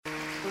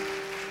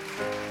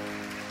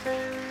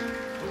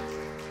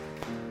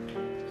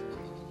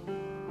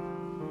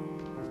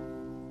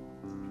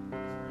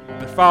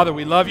Father,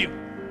 we love you.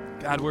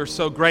 God, we're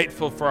so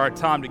grateful for our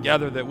time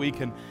together that we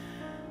can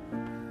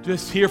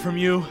just hear from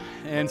you.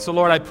 And so,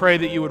 Lord, I pray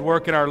that you would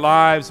work in our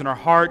lives and our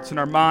hearts and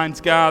our minds,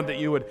 God, that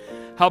you would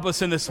help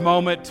us in this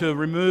moment to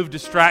remove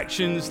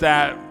distractions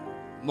that,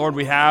 Lord,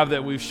 we have,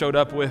 that we've showed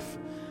up with.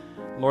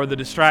 Lord, the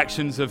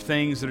distractions of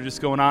things that are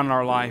just going on in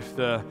our life,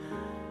 the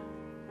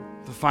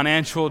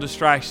financial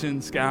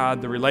distractions,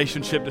 God, the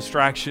relationship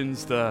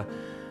distractions, the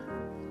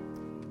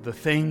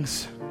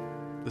things,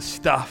 the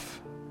stuff,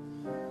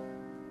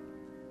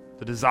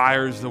 the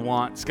desires, the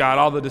wants. God,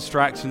 all the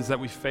distractions that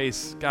we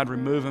face, God,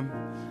 remove them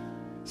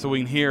so we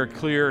can hear a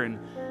clear and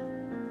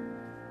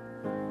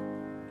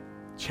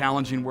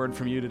challenging word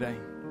from you today.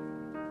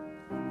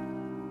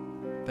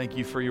 Thank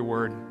you for your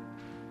word.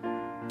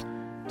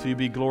 To you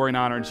be glory and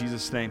honor in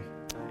Jesus' name.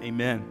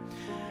 Amen.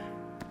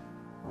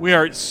 We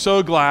are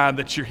so glad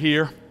that you're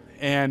here.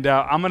 And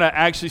I'm going to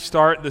actually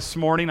start this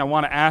morning. I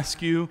want to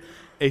ask you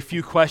a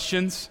few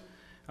questions.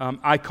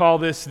 I call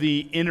this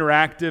the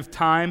interactive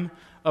time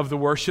of the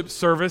worship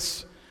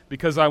service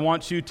because I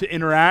want you to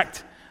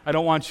interact. I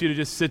don't want you to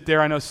just sit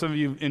there. I know some of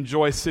you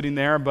enjoy sitting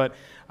there, but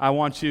I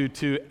want you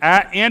to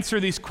answer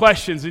these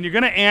questions. And you're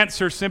going to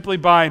answer simply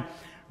by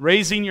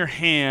raising your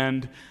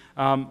hand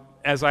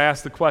as I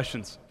ask the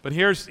questions. But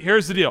here's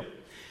the deal.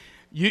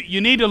 You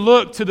need to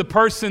look to the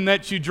person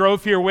that you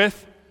drove here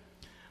with,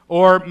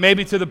 or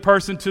maybe to the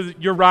person to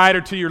your right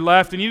or to your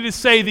left, and you need to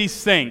say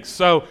these things.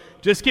 So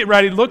just get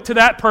ready. Look to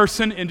that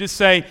person and just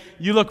say,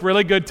 "You look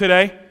really good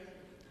today."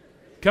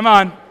 Come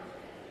on.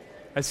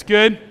 That's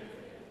good.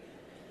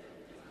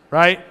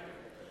 Right?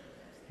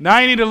 Now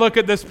you need to look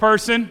at this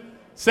person,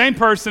 same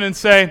person, and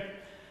say,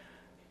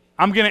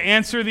 "I'm going to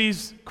answer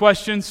these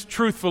questions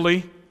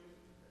truthfully."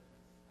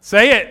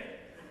 Say it.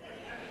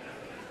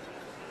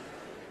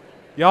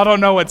 Y'all don't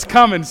know what's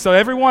coming, so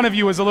every one of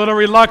you is a little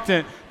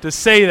reluctant to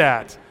say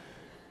that.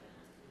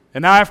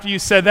 And now after you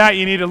said that,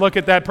 you need to look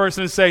at that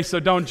person and say,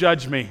 "So don't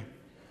judge me."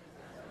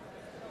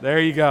 There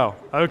you go.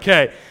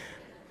 Okay.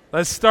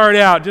 Let's start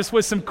out just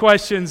with some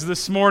questions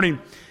this morning.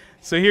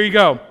 So here you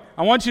go.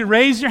 I want you to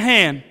raise your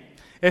hand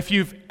if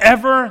you've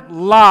ever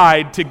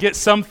lied to get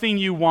something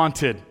you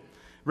wanted.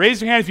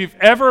 Raise your hand if you've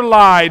ever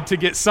lied to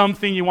get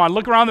something you want.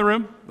 Look around the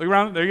room. Look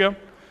around. There you go.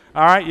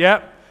 All right.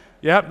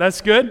 Yep. That's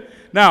good.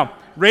 Now,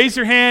 raise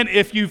your hand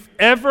if you've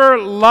ever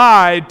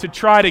lied to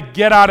try to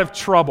get out of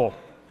trouble.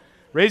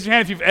 Raise your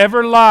hand if you've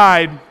ever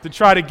lied to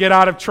try to get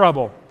out of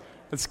trouble.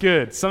 That's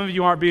good. Some of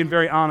you aren't being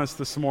very honest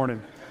this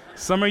morning.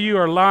 Some of you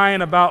are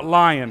lying about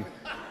lying.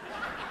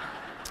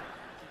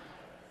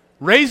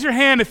 Raise your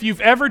hand if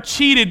you've ever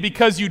cheated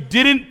because you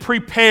didn't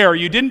prepare,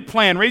 you didn't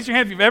plan. Raise your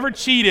hand if you've ever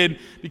cheated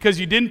because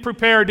you didn't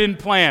prepare or didn't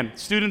plan.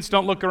 Students,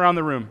 don't look around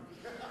the room.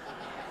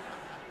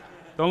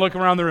 Don't look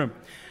around the room.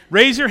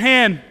 Raise your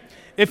hand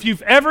if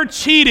you've ever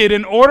cheated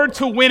in order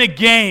to win a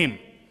game.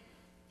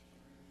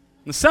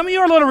 Now, some of you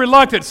are a little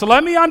reluctant, so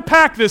let me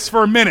unpack this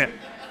for a minute.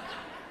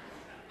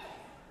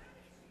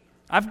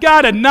 I've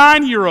got a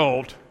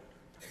 9-year-old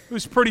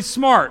who's pretty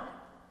smart,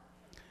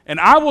 and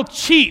I will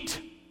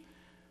cheat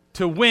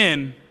to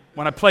win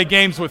when I play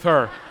games with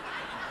her.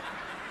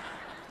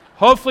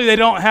 Hopefully they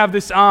don't have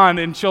this on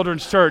in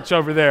children's church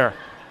over there.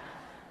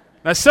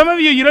 Now, some of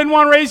you didn't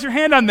want to raise your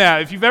hand on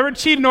that. If you've ever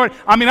cheated in order,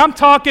 I'm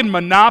talking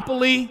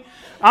Monopoly.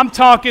 I'm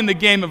talking the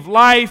game of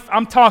life.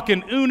 I'm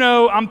talking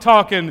Uno. I'm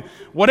talking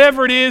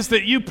whatever it is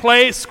that you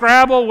play,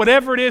 Scrabble,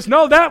 whatever it is.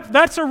 No,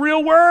 that's a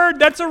real word.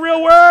 That's a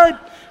real word.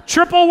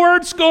 Triple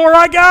word score.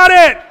 I got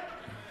it.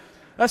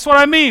 That's what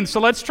I mean. So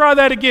let's try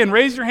that again.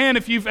 Raise your hand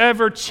if you've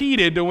ever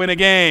cheated to win a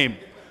game.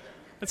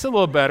 That's a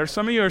little better.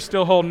 Some of you are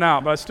still holding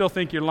out, but I still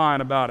think you're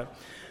lying about it.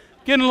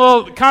 Getting a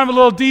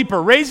little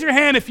deeper. Raise your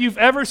hand if you've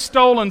ever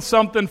stolen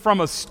something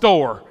from a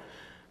store.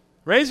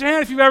 Raise your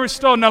hand if you've ever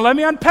stolen. Now let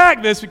me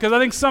unpack this because I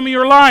think some of you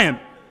are lying.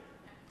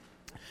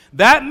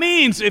 That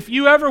means if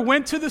you ever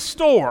went to the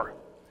store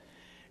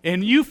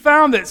and you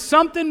found that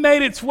something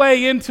made its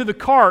way into the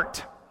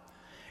cart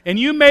and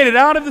you made it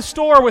out of the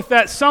store with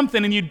that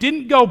something and you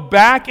didn't go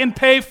back and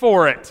pay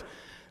for it,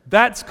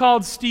 that's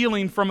called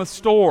stealing from a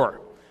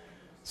store.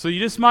 So you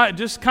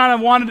just kind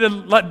of wanted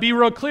to be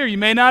real clear. You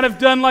may not have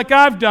done like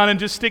I've done and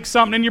just stick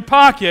something in your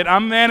pocket.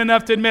 I'm man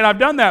enough to admit I've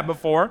done that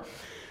before.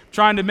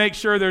 Trying to make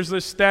sure there's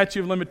this statute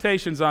of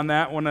limitations on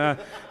that when,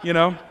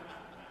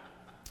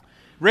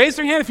 Raise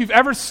your hand if you've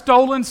ever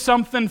stolen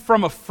something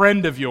from a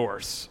friend of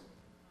yours.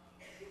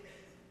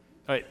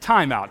 All right,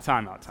 time out.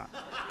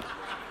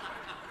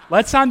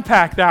 Let's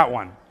unpack that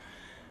one.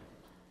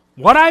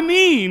 What I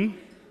mean,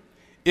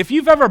 if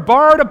you've ever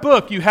borrowed a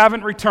book you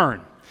haven't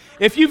returned,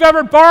 if you've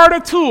ever borrowed a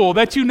tool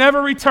that you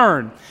never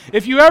returned,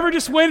 if you ever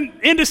just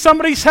went into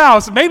somebody's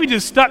house, maybe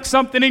just stuck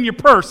something in your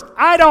purse,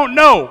 I don't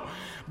know.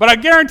 But I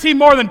guarantee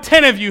more than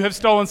 10 of you have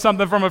stolen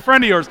something from a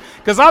friend of yours.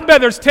 Because I bet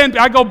there's 10,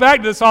 I go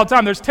back to this all the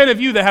time, there's 10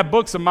 of you that have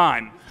books of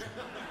mine.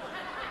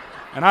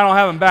 And I don't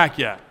have them back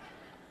yet.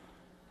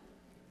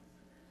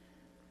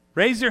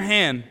 Raise your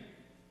hand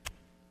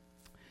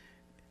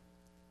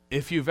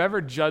if you've ever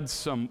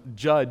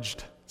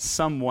judged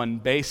someone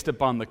based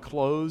upon the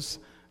clothes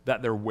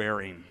that they're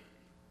wearing.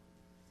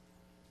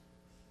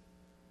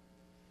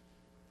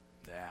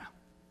 Yeah.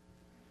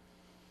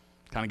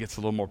 Kind of gets a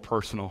little more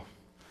personal.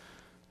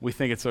 We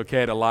think it's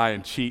okay to lie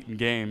and cheat in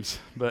games,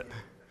 but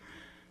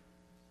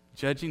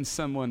judging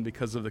someone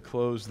because of the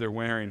clothes they're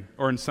wearing,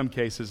 or in some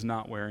cases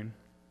not wearing.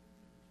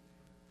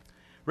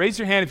 Raise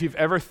your hand if you've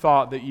ever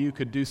thought that you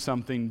could do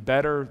something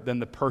better than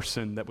the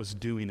person that was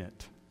doing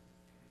it.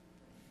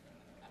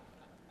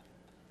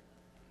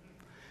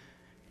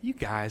 You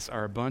guys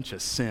are a bunch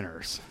of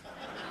sinners.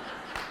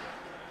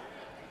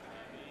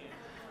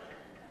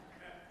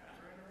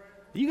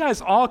 You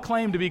guys all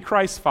claim to be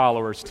Christ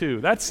followers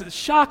too. That's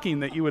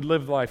shocking that you would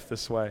live life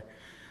this way.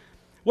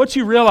 What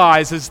you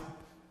realize is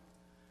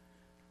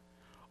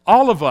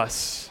all of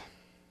us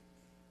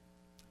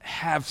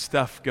have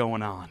stuff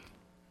going on.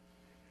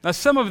 Now,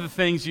 some of the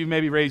things you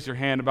maybe raised your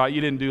hand about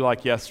you didn't do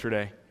like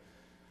yesterday.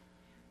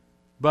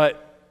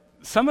 But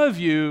some of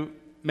you,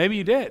 maybe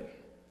you did.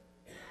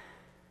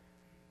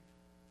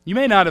 You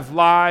may not have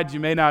lied, you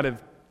may not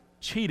have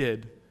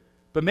cheated,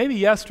 but maybe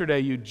yesterday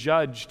you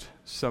judged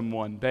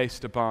someone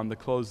based upon the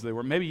clothes they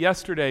were. Maybe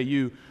yesterday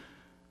you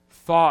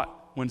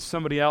thought when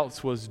somebody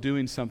else was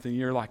doing something,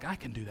 you're like, I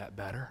can do that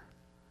better.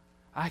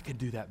 I could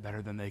do that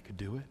better than they could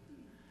do it.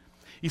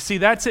 You see,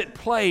 that's at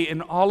play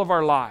in all of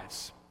our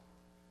lives.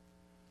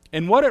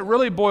 And what it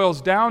really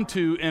boils down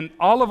to in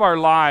all of our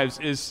lives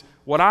is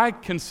what I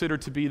consider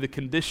to be the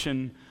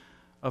condition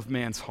of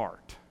man's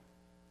heart.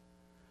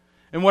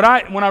 And when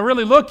I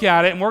really look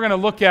at it, and we're going to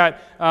look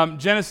at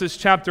Genesis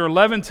chapter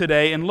 11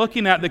 today, and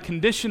looking at the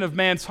condition of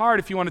man's heart,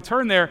 if you want to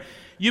turn there,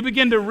 you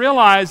begin to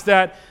realize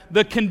that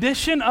the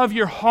condition of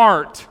your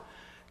heart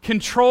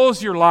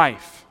controls your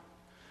life.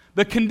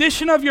 The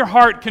condition of your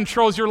heart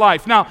controls your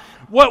life. Now,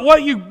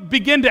 what you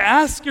begin to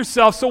ask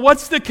yourself, so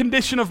what's the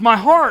condition of my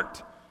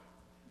heart?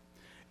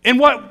 And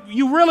what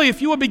you really,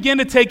 if you would begin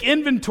to take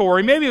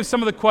inventory, maybe of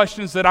some of the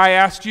questions that I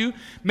asked you,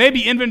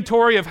 maybe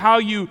inventory of how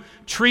you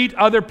treat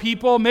other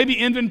people, maybe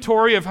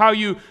inventory of how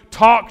you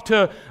talk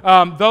to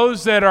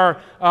those that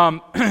are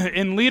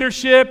in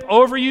leadership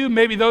over you,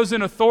 maybe those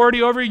in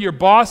authority over you, your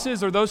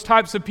bosses or those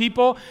types of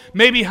people,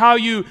 maybe how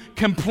you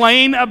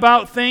complain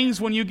about things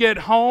when you get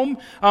home.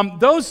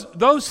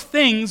 Those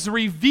things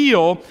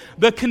reveal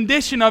the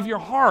condition of your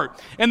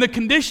heart. And the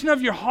condition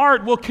of your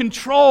heart will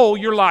control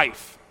your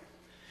life.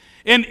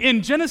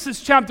 In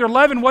Genesis chapter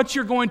 11, what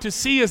you're going to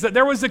see is that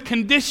there was a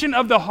condition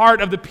of the heart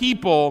of the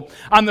people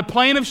on the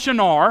plain of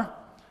Shinar.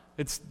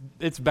 It's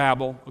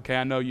Babel. Okay,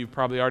 I know you've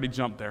probably already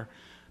jumped there.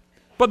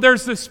 But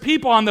there's this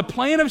people on the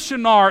plain of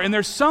Shinar, and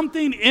there's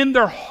something in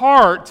their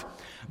heart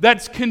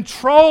that's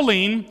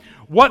controlling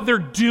what they're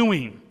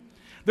doing.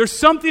 There's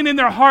something in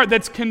their heart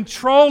that's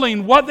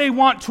controlling what they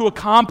want to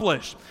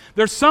accomplish.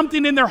 There's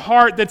something in their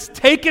heart that's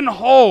taken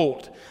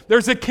hold.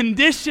 There's a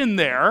condition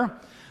there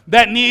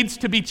that needs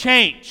to be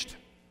changed.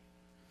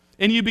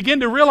 And you begin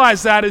to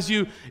realize that as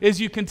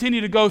you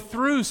continue to go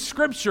through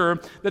Scripture,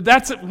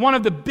 that's one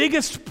of the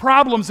biggest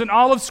problems in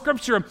all of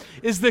Scripture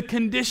is the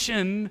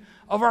condition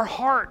of our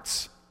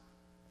hearts.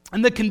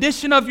 And the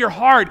condition of your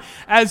heart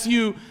as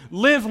you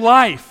live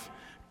life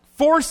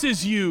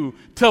forces you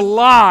to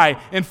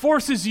lie, and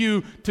forces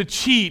you to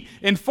cheat,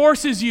 and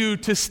forces you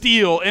to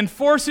steal, and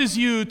forces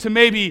you to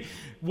maybe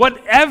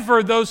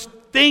whatever those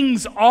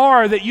things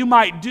are that you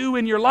might do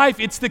in your life.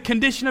 It's the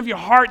condition of your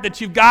heart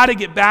that you've got to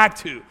get back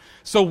to.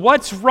 So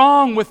what's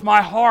wrong with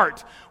my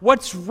heart?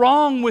 What's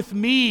wrong with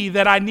me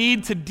that I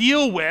need to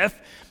deal with,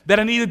 that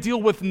I need to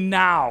deal with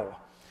now?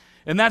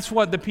 And that's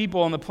what the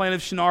people on the plain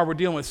of Shinar were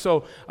dealing with.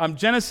 So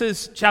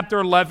Genesis chapter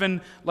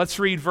 11, let's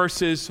read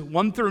verses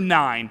 1 through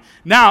 9.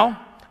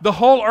 Now, the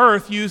whole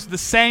earth used the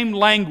same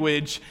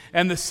language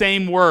and the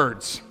same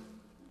words.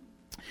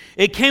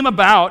 It came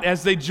about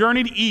as they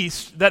journeyed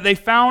east that they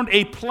found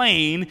a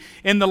plain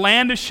in the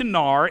land of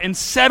Shinar and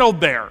settled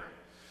there.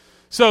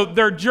 So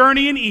they're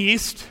journeying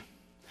east.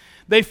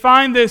 They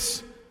find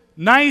this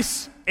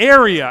nice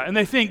area and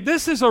they think,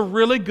 this is a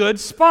really good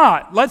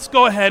spot. Let's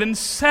go ahead and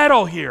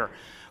settle here.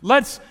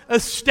 Let's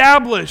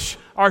establish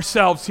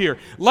ourselves here.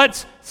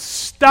 Let's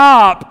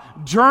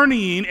stop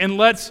journeying and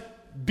let's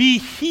be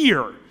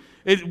here.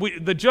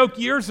 The joke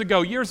years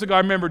ago, I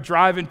remember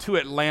driving to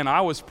Atlanta.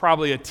 I was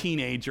probably a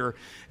teenager,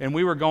 and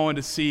we were going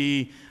to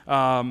see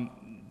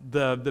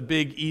the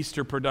big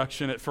Easter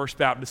production at First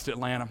Baptist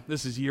Atlanta.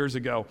 This is years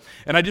ago.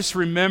 And I just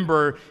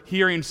remember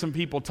hearing some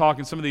people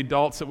talking, some of the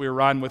adults that we were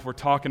riding with were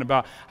talking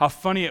about how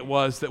funny it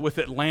was that with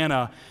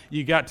Atlanta,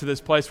 you got to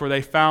this place where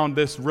they found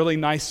this really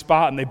nice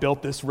spot and they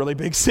built this really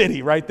big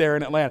city right there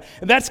in Atlanta.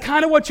 And that's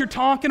kind of what you're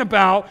talking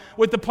about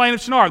with the plain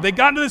of Shinar. They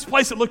got to this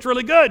place that looked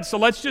really good, so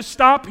let's just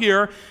stop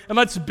here and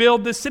let's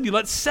build this city.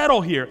 Let's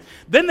settle here.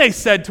 Then they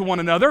said to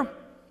one another,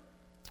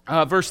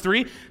 verse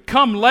 3,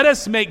 "Come, let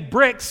us make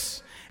bricks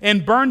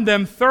and burned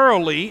them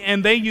thoroughly,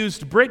 and they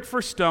used brick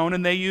for stone,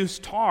 and they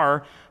used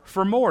tar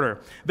for mortar.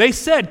 They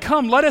said,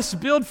 'Come, let us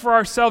build for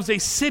ourselves a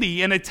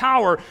city and a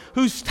tower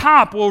whose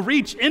top will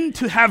reach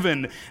into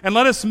heaven, and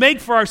let us make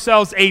for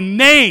ourselves a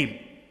name.'"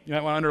 You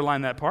might want to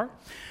underline that part.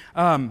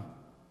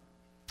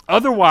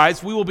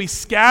 Otherwise, we will be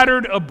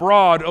scattered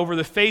abroad over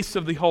the face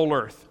of the whole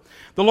earth.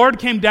 The Lord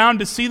came down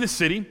to see the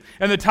city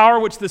and the tower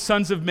which the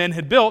sons of men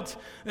had built.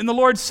 And the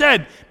Lord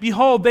said,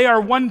 Behold, they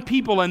are one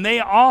people, and they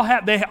all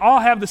have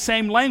the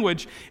same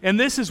language. And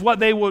this is what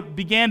they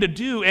began to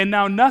do. And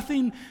now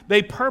nothing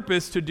they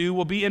purpose to do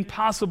will be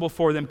impossible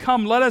for them.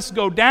 Come, let us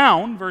go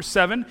down, verse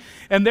 7,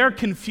 and there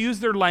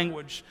confuse their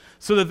language,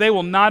 so that they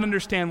will not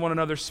understand one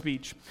another's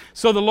speech.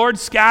 So the Lord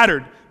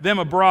scattered them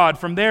abroad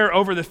from there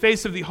over the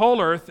face of the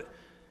whole earth,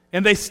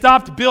 and they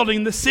stopped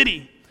building the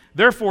city.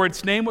 Therefore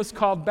its name was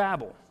called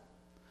Babel,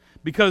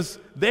 because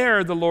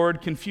there the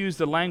Lord confused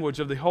the language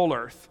of the whole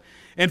earth.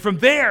 And from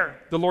there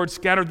the Lord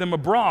scattered them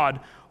abroad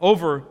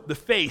over the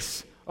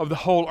face of the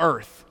whole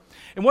earth.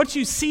 And what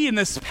you see in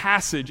this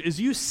passage is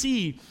you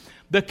see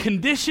the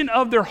condition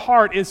of their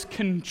heart is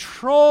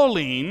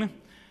controlling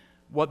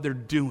what they're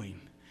doing.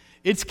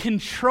 It's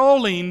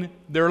controlling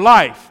their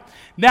life.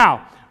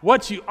 Now,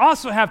 what you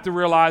also have to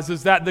realize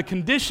is that the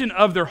condition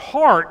of their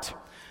heart,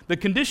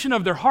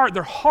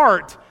 their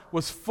heart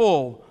was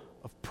full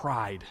of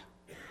pride.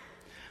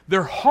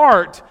 Their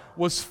heart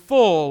was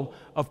full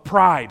of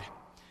pride.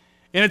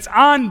 And it's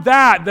on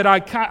that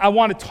I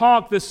want to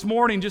talk this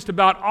morning just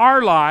about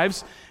our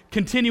lives,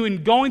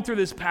 continuing going through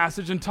this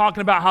passage and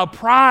talking about how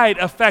pride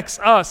affects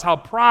us, how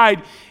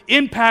pride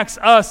impacts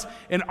us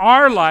in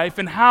our life,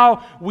 and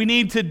how we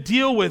need to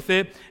deal with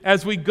it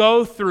as we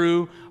go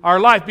through our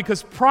life.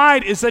 Because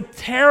pride is a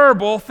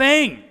terrible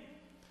thing.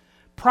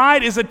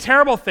 Pride is a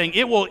terrible thing.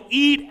 It will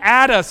eat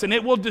at us, and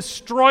it will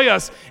destroy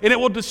us, and it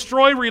will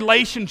destroy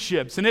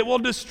relationships, and it will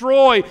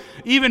destroy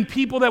even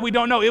people that we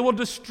don't know. It will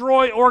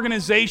destroy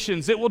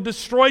organizations. It will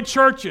destroy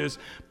churches.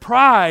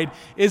 Pride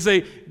is a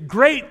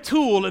great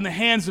tool in the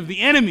hands of the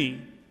enemy,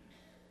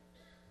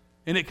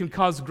 and it can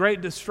cause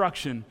great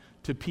destruction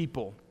to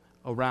people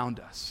around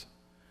us.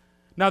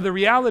 Now, the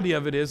reality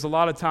of it is, a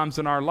lot of times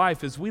in our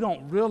life, is we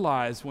don't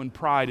realize when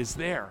pride is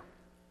there.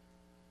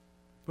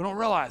 We don't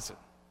realize it.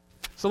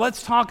 So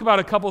let's talk about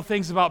a couple of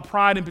things about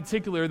pride in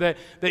particular that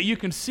you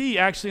can see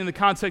actually in the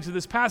context of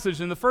this passage.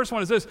 And the first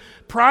one is this: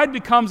 pride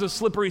becomes a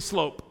slippery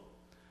slope.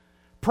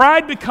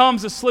 Pride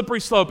becomes a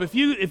slippery slope. If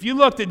you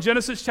looked at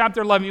Genesis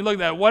chapter 11, you look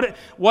at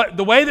what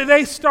the way that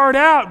they start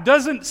out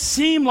doesn't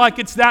seem like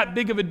it's that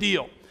big of a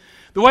deal.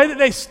 The way that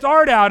they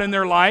start out in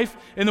their life,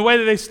 and the way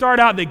that they start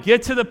out, they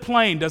get to the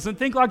plain, doesn't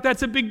think like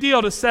that's a big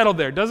deal to settle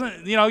there.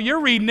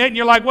 You're reading it and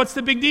you're like, what's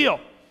the big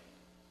deal?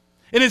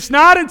 And it's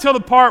not until the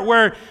part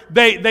where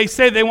they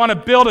say they want to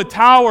build a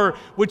tower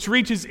which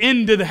reaches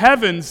into the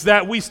heavens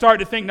that we start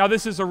to think, now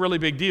this is a really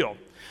big deal.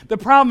 The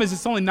problem is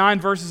it's only 9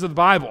 verses of the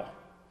Bible.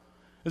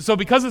 And so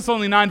because it's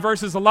only 9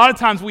 verses, a lot of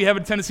times we have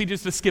a tendency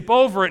just to skip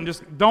over it and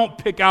just don't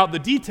pick out the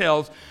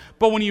details.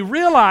 But when you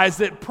realize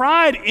that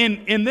pride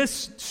in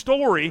this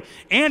story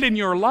and in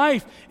your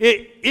life,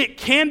 it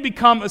can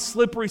become a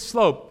slippery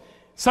slope.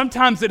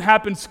 Sometimes it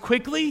happens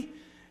quickly.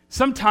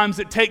 Sometimes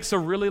it takes a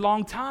really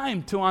long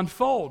time to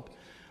unfold.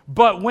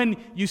 But when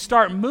you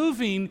start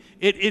moving,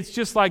 it's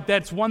just like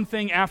that's one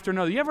thing after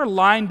another. You ever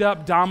lined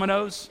up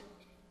dominoes?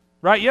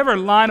 Right? You ever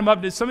line them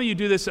up? Some of you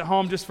do this at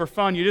home just for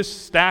fun. You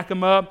just stack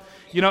them up,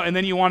 and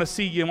then you want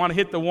to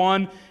hit the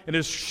one,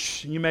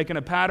 and you're making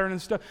a pattern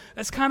and stuff.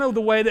 That's kind of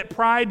the way that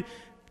pride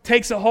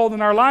takes a hold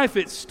in our life.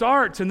 It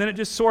starts, and then it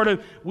just sort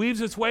of weaves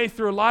its way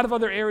through a lot of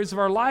other areas of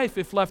our life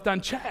if left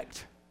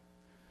unchecked.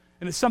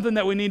 And it's something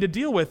that we need to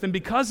deal with. And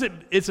because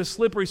it's a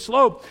slippery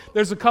slope,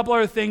 there's a couple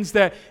other things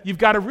that you've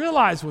got to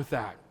realize with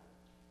that.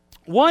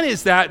 One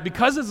is that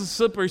because it's a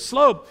slippery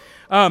slope,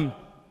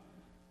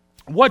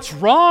 what's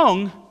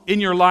wrong in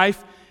your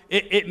life,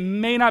 it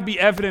may not be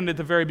evident at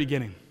the very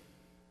beginning.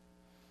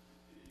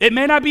 It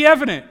may not be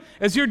evident.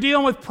 As you're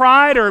dealing with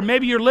pride, or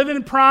maybe you're living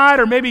in pride,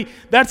 or maybe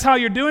that's how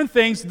you're doing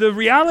things, the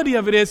reality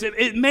of it is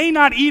it may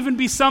not even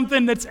be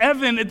something that's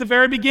evident at the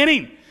very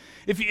beginning.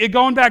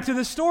 Going back to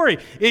the story,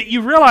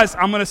 you realize,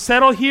 I'm going to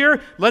settle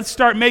here, let's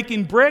start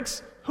making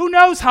bricks. Who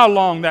knows how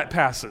long that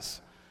passes?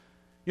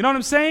 You know what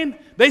I'm saying?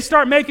 They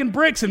start making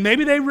bricks, and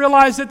maybe they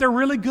realize that they're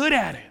really good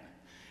at it.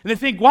 And they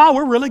think, wow,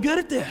 we're really good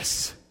at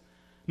this.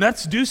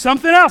 Let's do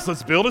something else.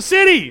 Let's build a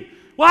city.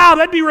 Wow,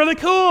 that'd be really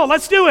cool.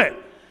 Let's do it.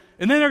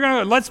 And then they're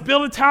going to, let's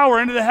build a tower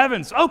into the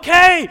heavens.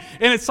 Okay.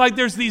 And it's like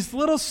there's these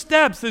little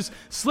steps, this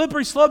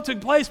slippery slope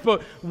took place,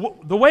 but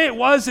the way it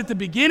was at the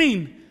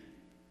beginning,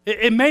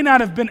 it may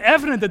not have been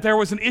evident that there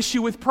was an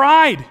issue with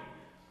pride.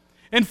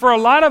 And for a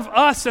lot of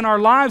us in our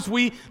lives,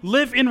 we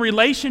live in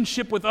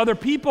relationship with other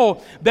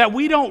people that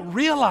we don't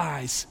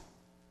realize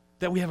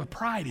that we have a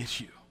pride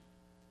issue,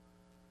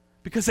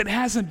 because it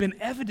hasn't been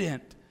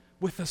evident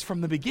with us from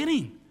the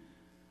beginning.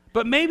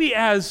 But maybe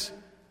as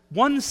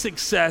one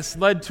success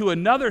led to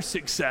another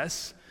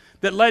success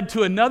that led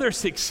to another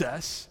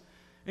success,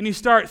 and you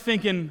start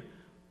thinking,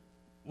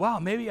 wow,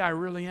 maybe I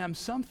really am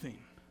something.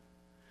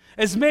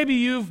 As maybe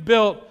you've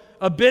built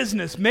a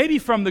business, maybe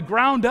from the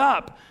ground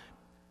up,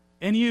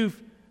 and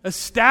you've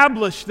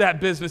established that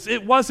business.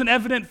 It wasn't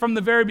evident from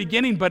the very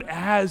beginning, but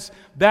as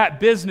that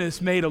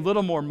business made a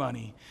little more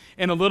money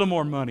and a little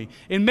more money,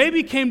 and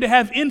maybe came to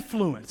have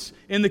influence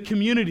in the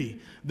community,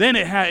 then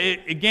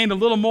it gained a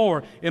little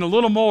more and a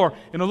little more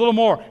and a little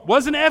more. It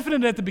wasn't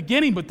evident at the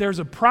beginning, but there's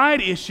a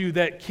pride issue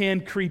that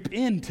can creep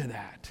into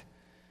that.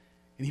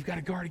 And you've got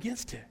to guard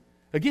against it.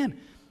 Again,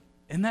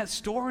 in that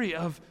story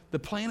of the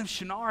plain of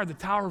Shinar, the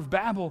Tower of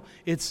Babel,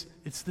 it's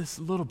this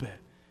little bit.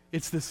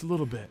 It's this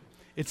little bit.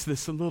 It's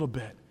this a little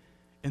bit.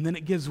 And then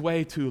it gives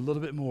way to a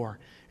little bit more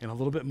and a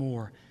little bit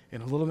more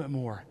and a little bit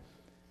more.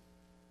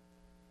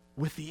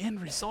 With the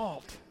end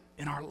result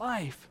in our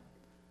life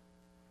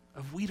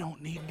of we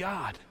don't need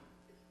God.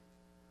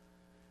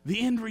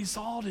 The end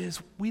result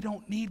is we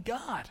don't need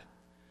God.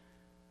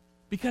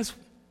 Because,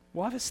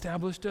 well, I've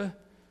established a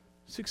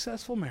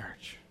successful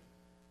marriage.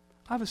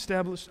 I've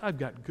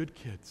got good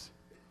kids.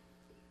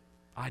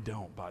 I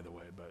don't, by the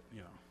way, but,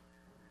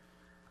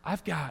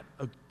 I've got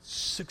a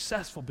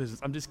successful business.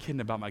 I'm just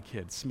kidding about my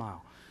kids.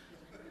 Smile.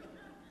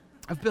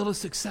 I've built a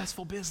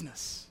successful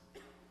business.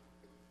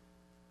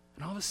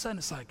 And all of a sudden,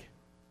 it's like,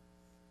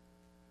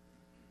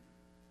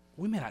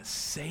 we may not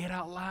say it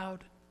out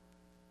loud.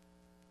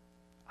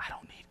 I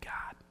don't need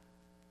God.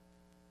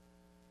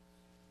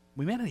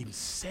 We may not even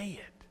say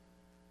it.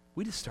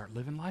 We just start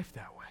living life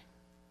that way.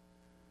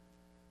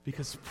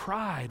 Because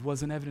pride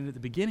wasn't evident at the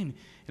beginning,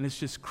 and it's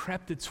just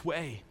crept its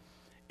way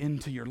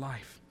into your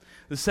life.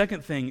 The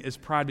second thing is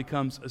pride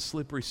becomes a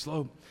slippery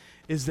slope,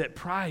 is that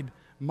pride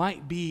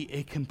might be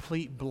a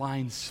complete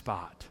blind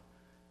spot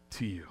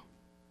to you.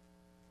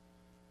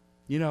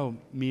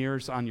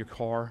 Mirrors on your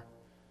car,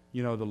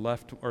 the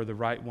left or the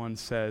right one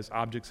says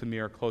objects in the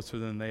mirror are closer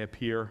than they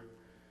appear.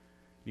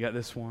 You got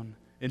this one.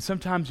 And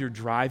sometimes you're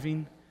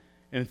driving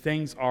and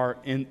things are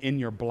in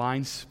your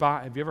blind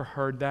spot. Have you ever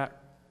heard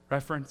that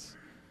reference?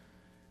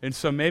 And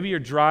so maybe you're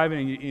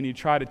driving and you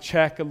try to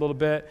check a little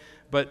bit,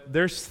 but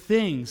there's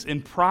things,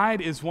 and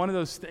pride is one of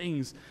those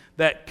things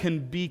that can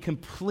be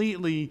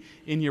completely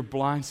in your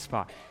blind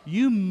spot.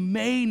 You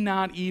may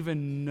not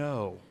even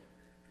know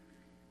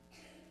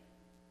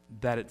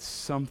that it's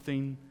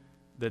something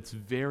that's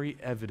very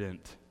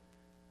evident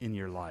in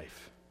your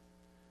life.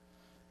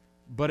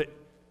 But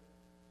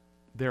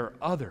there are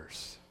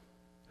others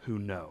who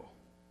know.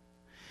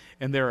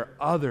 And there are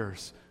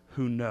others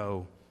who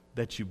know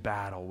that you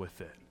battle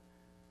with it.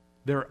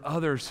 There are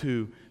others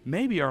who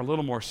maybe are a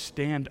little more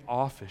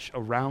standoffish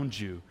around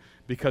you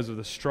because of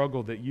the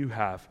struggle that you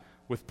have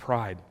with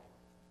pride.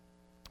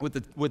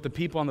 With the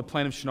people on the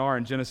plain of Shinar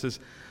in Genesis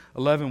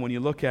 11, when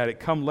you look at it,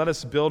 come, let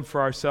us build for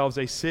ourselves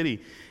a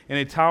city and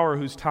a tower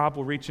whose top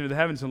will reach into the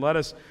heavens, and let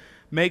us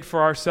make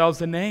for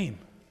ourselves a name.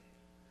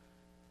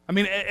 I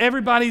mean,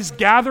 everybody's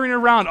gathering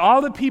around.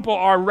 All the people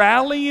are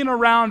rallying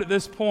around at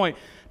this point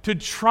to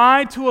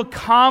try to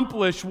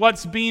accomplish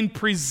what's being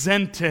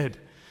presented.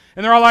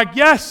 And they're all like,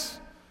 yes,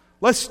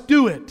 let's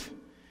do it.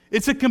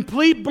 It's a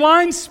complete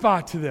blind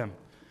spot to them.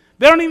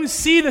 They don't even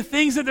see the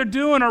things that they're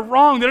doing are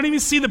wrong. They don't even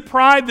see the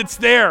pride that's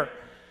there.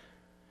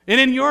 And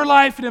in your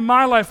life and in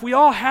my life, we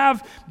all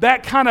have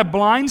that kind of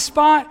blind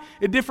spot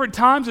at different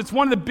times. It's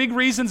one of the big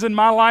reasons in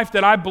my life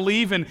that I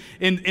believe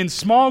in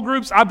small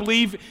groups. I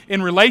believe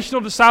in relational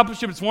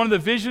discipleship. It's one of the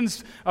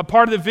visions, a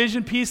part of the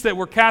vision piece that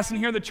we're casting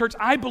here in the church.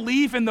 I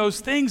believe in those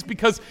things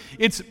because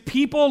it's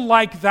people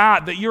like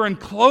that you're in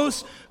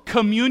close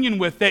communion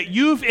with, that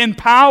you've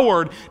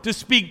empowered to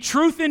speak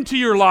truth into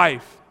your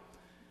life.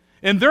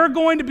 And they're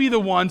going to be the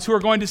ones who are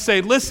going to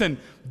say, listen,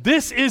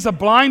 this is a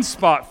blind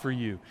spot for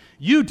you.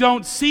 You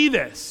don't see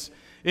this,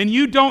 and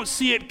you don't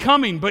see it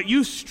coming, but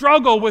you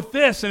struggle with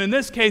this, and in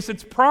this case,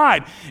 it's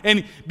pride.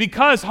 And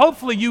because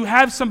hopefully you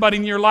have somebody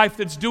in your life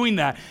that's doing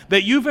that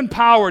you've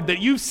empowered, that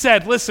you've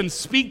said, listen,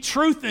 speak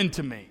truth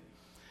into me.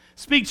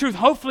 Speak truth.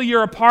 Hopefully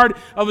you're a part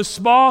of a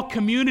small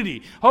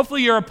community.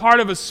 Hopefully you're a part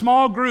of a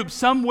small group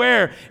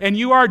somewhere and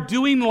you are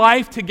doing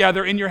life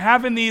together and you're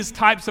having these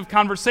types of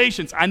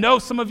conversations. I know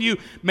some of you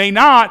may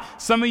not.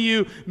 Some of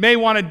you may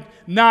want to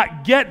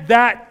not get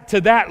that to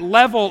that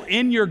level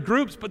in your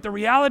groups, but the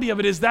reality of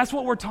it is that's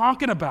what we're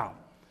talking about.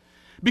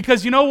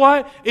 Because you know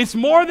what? It's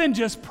more than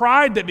just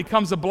pride that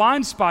becomes a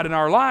blind spot in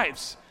our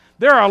lives.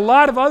 There are a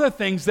lot of other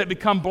things that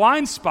become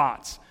blind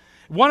spots.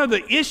 One of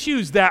the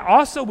issues that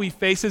also we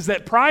face is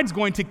that pride's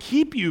going to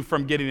keep you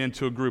from getting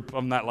into a group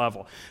on that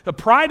level. The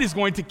pride is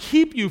going to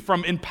keep you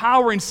from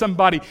empowering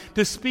somebody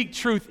to speak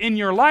truth in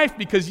your life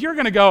because you're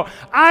going to go,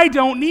 I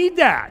don't need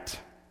that.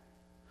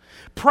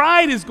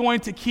 Pride is going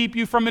to keep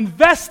you from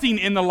investing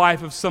in the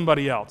life of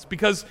somebody else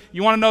because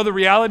you want to know the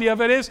reality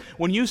of it is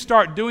when you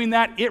start doing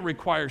that, it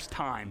requires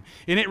time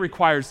and it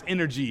requires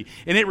energy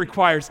and it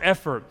requires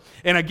effort.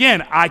 And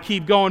again, I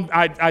keep going,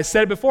 I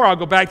said it before, I'll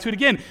go back to it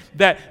again,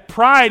 that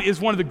pride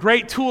is one of the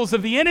great tools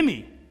of the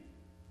enemy.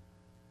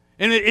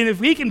 And if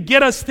he can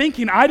get us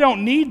thinking, I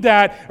don't need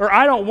that, or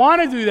I don't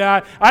want to do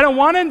that, I don't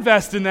want to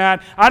invest in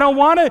that, I don't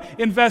want to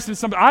invest in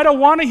something, I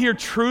don't want to hear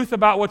truth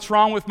about what's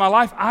wrong with my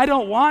life, I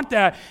don't want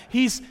that.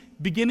 He's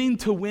beginning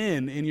to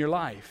win in your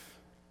life.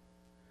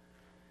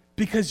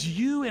 Because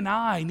you and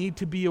I need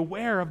to be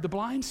aware of the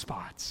blind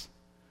spots.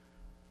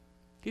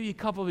 I'll give you a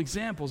couple of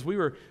examples. We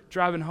were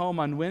driving home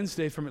on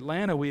Wednesday from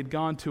Atlanta. We had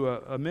gone to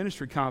a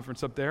ministry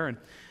conference up there, and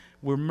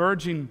we're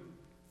merging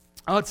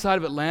outside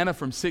of Atlanta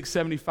from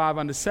 675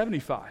 onto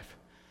 75.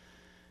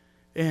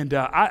 And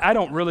I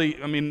don't really,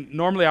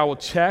 normally I will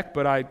check,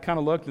 but I kind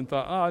of looked and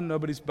thought, oh,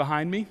 nobody's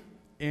behind me.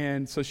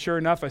 And so sure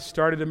enough, I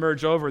started to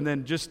merge over, and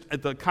then just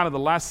at the kind of the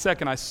last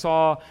second, I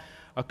saw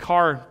a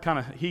car,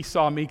 he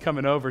saw me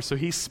coming over, so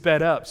he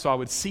sped up so I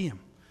would see him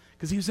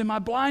because he was in my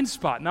blind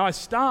spot. Now I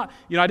stopped,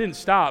 I didn't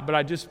stop, but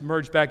I just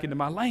merged back into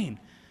my lane.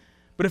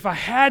 But if I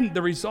hadn't,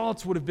 the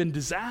results would have been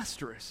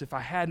disastrous if I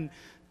hadn't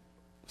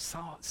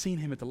seen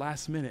him at the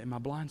last minute in my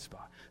blind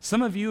spot.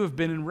 Some of you have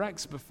been in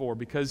wrecks before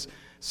because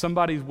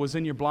somebody was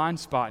in your blind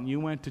spot and you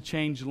went to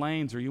change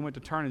lanes or you went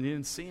to turn and you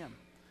didn't see him.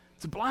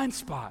 It's a blind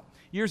spot.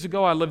 Years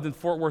ago, I lived in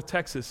Fort Worth,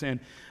 Texas, and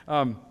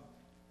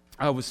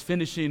I was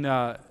finishing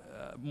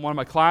one of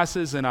my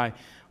classes, and I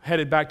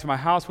headed back to my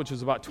house, which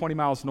was about 20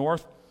 miles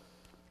north.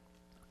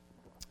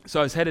 So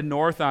I was headed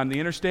north on the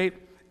interstate,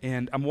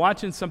 and I'm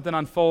watching something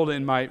unfold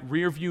in my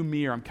rear view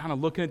mirror. I'm kind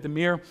of looking at the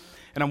mirror,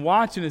 and I'm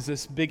watching as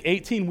this big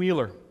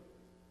 18-wheeler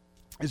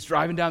is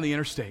driving down the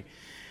interstate.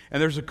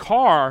 And there's a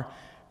car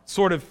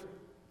sort of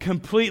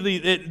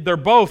completely, they're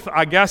both,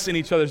 I guess, in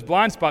each other's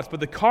blind spots, but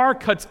the car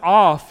cuts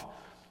off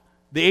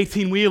the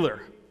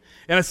 18-wheeler.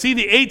 And I see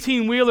the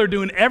 18-wheeler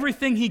doing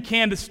everything he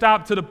can to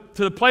stop to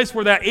the place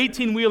where that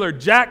 18-wheeler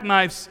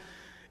jackknifes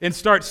and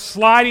starts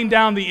sliding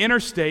down the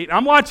interstate.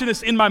 I'm watching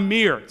this in my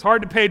mirror. It's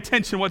hard to pay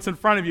attention to what's in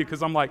front of you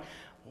because I'm like,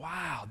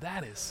 wow,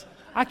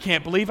 I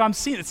can't believe I'm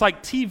seeing it. It's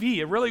like TV.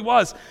 It really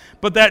was.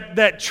 But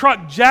that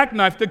truck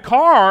jackknifed. The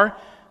car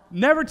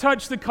never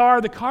touched the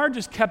car. The car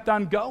just kept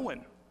on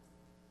going.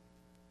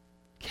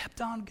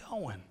 Kept on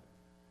going.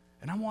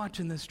 And I'm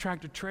watching this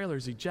tractor trailer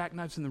as he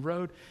jackknifes in the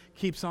road,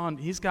 keeps on,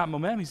 he's got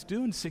momentum, he's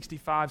doing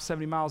 65,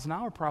 70 miles an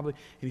hour probably,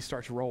 and he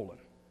starts rolling.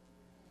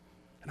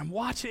 And I'm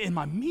watching it in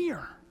my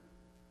mirror.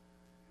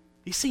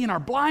 You see, in our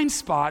blind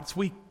spots,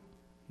 we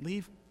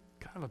leave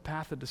kind of a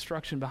path of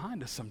destruction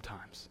behind us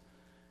sometimes.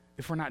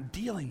 If we're not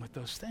dealing with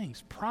those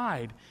things,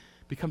 pride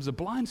becomes a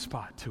blind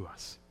spot to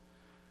us.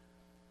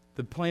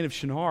 The plain of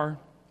Shinar,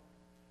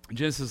 in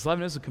Genesis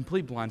 11, is a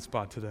complete blind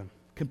spot to them.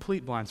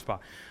 Complete blind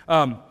spot.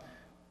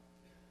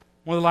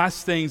 One of the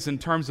last things in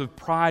terms of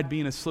pride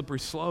being a slippery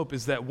slope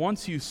is that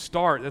once you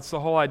start, that's the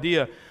whole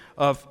idea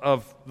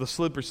of the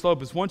slippery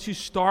slope, is once you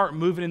start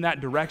moving in that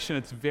direction,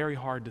 it's very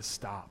hard to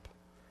stop.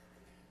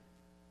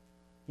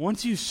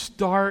 Once you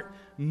start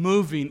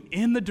moving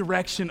in the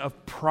direction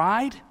of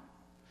pride,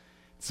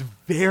 it's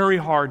very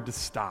hard to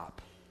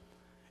stop.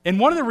 And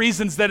one of the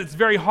reasons that it's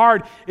very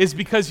hard is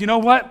because, you know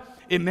what?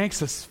 It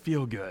makes us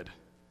feel good.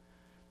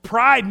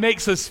 Pride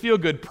makes us feel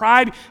good.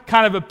 Pride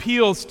kind of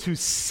appeals to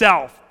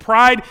self.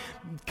 Pride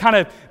kind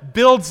of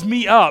builds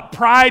me up.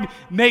 Pride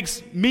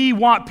makes me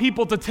want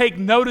people to take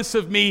notice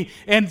of me,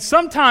 and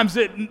sometimes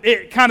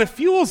it kind of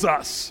fuels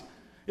us.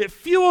 It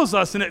fuels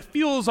us, and it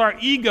fuels our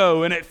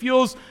ego, and it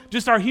fuels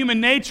just our human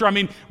nature.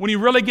 When you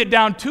really get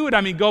down to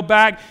it, go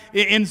back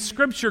in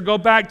Scripture, go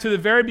back to the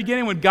very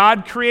beginning when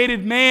God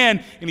created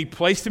man, and He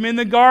placed him in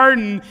the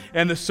garden,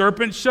 and the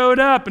serpent showed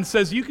up and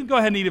says, you can go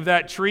ahead and eat of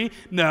that tree.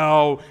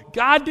 No,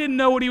 God didn't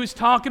know what He was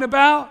talking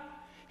about.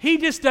 He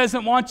just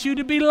doesn't want you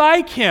to be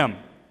like Him.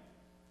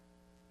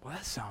 Well,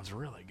 that sounds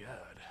really good.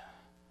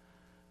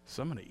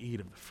 So I'm going to eat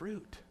of the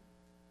fruit.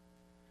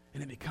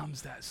 And it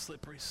becomes that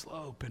slippery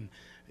slope, and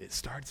it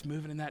starts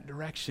moving in that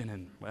direction,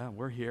 and, well,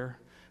 we're here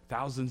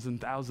thousands and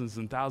thousands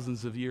and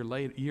thousands of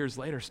years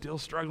later still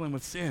struggling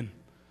with sin,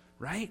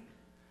 right?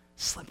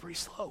 Slippery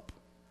slope.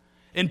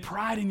 And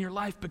pride in your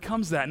life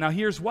becomes that. Now,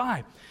 here's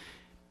why.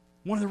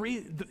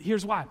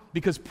 Here's why.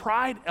 Because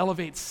pride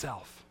elevates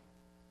self.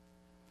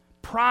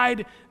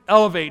 Pride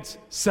elevates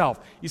self.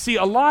 You see,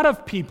 a lot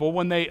of people,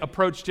 when they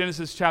approach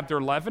Genesis chapter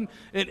 11,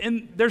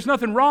 and there's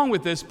nothing wrong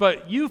with this,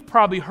 but you've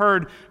probably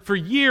heard for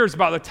years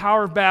about the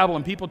Tower of Babel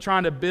and people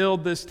trying to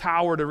build this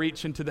tower to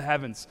reach into the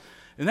heavens.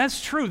 And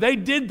that's true. They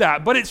did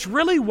that. But it's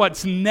really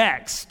what's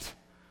next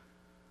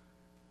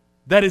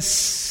that is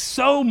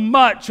so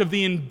much of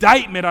the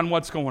indictment on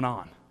what's going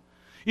on.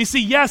 You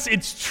see, yes,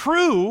 it's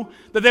true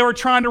that they were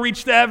trying to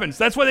reach the heavens.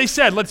 That's what they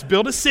said. Let's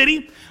build a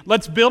city.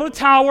 Let's build a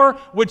tower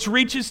which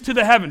reaches to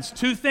the heavens.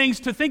 Two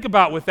things to think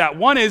about with that.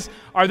 One is,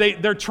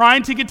 they're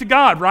trying to get to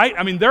God, right?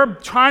 They're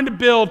trying to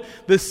build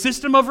the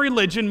system of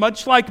religion,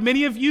 much like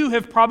many of you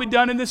have probably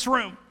done in this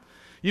room.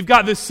 You've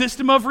got this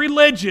system of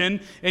religion,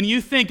 and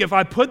you think, if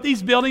I put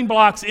these building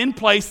blocks in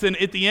place, then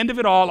at the end of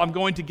it all, I'm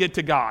going to get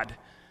to God.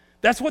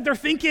 That's what they're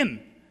thinking.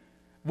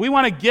 We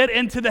want to get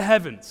into the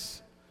heavens.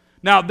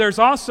 Now, there's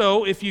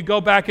also, if you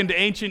go back into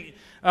ancient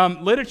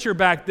literature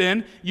back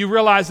then, you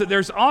realize that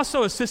there's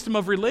also a system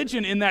of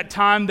religion in that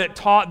time that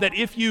taught that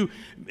if you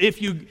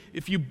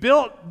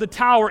built the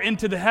tower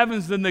into the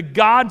heavens, then the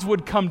gods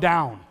would come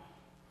down.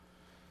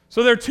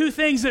 So there are two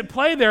things at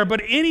play there,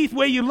 but any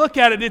way you look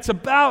at it, it's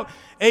about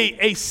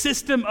a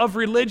system of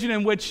religion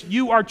in which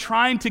you are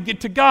trying to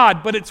get to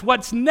God, but it's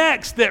what's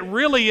next that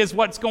really is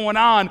what's going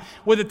on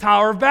with the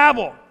Tower of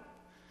Babel.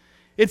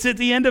 It's at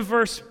the end of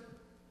verse,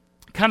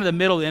 kind of the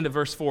middle, the end of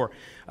verse 4.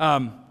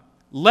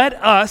 Let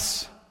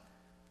us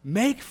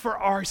make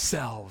for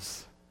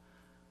ourselves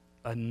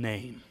a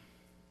name.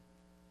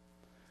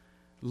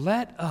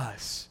 Let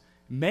us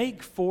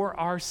make for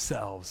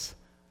ourselves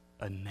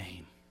a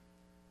name.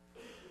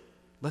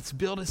 Let's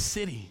build a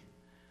city.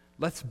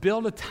 Let's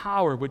build a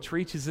tower which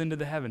reaches into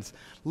the heavens.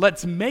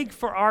 Let's make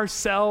for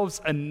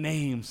ourselves a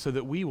name so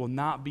that we will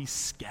not be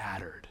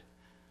scattered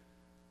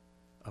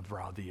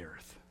abroad the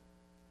earth.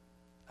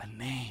 A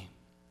name.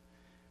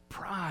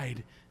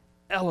 Pride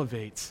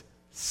elevates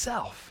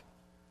self.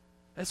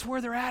 That's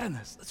where they're at in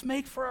this. Let's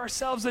make for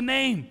ourselves a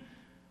name.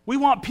 We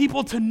want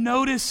people to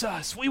notice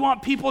us. We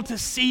want people to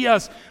see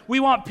us. We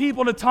want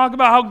people to talk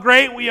about how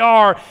great we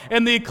are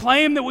and the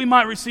acclaim that we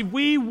might receive.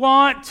 We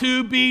want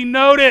to be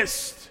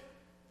noticed.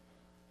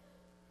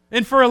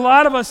 And for a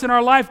lot of us in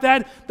our life,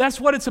 that's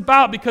what it's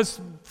about,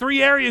 because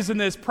three areas in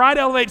this. Pride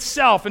elevates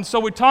self, and so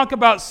we talk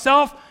about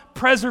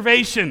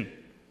self-preservation.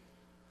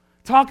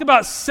 Talk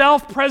about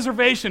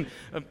self-preservation.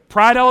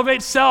 Pride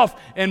elevates self,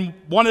 and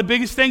one of the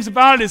biggest things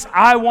about it is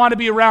I want to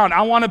be around.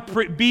 I want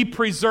to be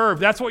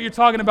preserved. That's what you're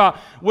talking about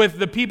with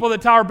the people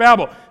at the Tower of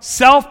Babel.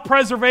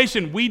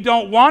 Self-preservation. We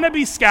don't want to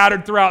be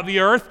scattered throughout the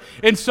earth,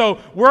 and so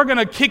we're going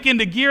to kick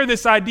into gear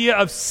this idea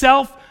of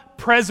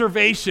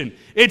self-preservation.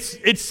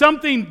 It's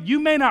something you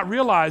may not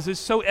realize is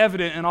so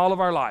evident in all of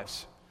our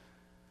lives.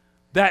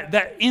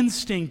 That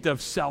instinct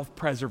of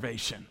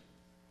self-preservation.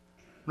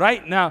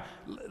 Right? Now,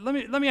 let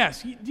me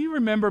ask, do you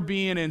remember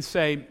being in,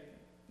 say,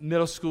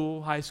 middle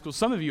school, high school?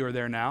 Some of you are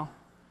there now.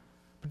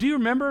 But do you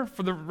remember,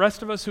 for the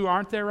rest of us who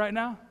aren't there right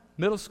now,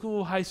 middle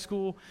school, high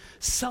school,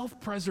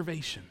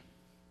 self-preservation?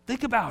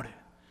 Think about it.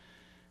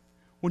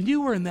 When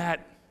you were in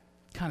that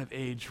kind of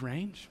age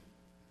range,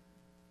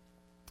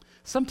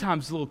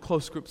 sometimes little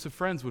close groups of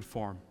friends would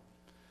form.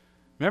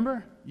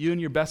 Remember? You and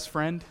your best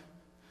friend?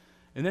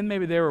 And then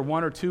maybe there were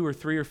one or two or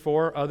three or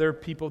four other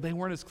people. They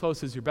weren't as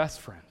close as your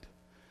best friend.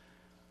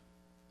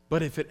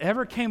 But if it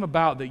ever came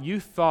about that you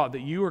thought that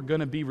you were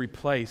going to be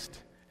replaced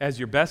as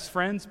your best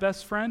friend's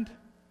best friend,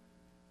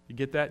 you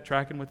get that?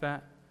 Tracking with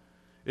that?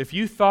 If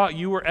you thought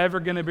you were ever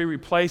going to be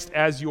replaced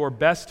as your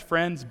best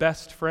friend's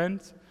best friend,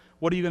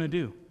 what are you going to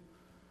do?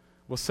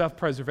 Well,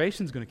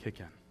 self-preservation is going to kick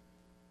in.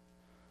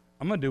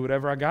 I'm going to do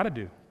whatever I got to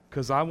do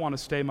because I want to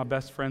stay my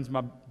best friend's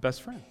my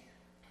best friend.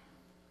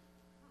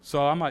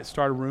 So I might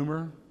start a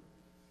rumor.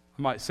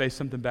 I might say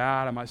something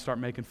bad. I might start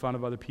making fun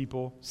of other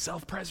people.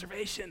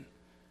 Self-preservation.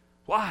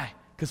 Why?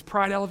 Because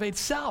pride elevates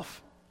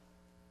self.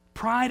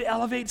 Pride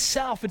elevates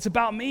self. It's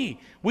about me.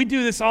 We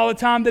do this all the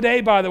time today,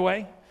 by the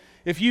way.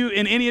 If you,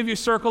 in any of your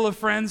circle of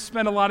friends,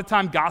 spend a lot of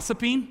time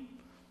gossiping,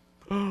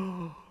 we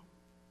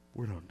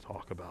don't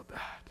talk about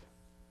that.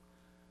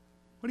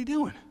 What are you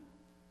doing?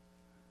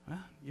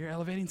 Well, you're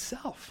elevating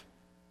self.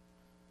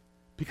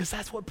 Because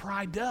that's what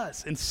pride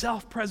does. And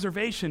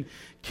self-preservation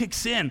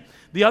kicks in.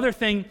 The other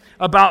thing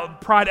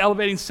about pride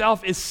elevating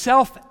self is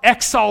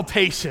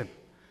self-exaltation.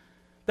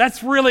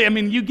 That's really,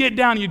 you get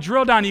down, you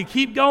drill down, you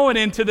keep going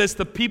into this.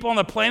 The people on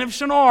the plain of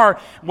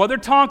Shinar, what they're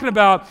talking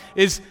about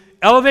is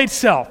elevate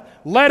self.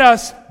 Let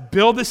us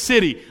build a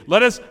city.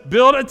 Let us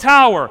build a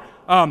tower,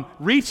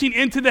 reaching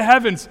into the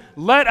heavens.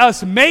 Let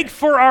us make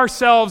for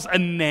ourselves a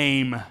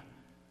name.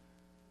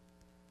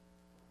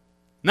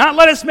 Not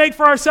let us make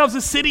for ourselves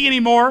a city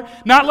anymore.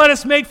 Not let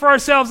us make for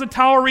ourselves a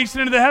tower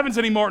reaching into the heavens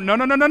anymore.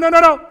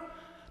 No.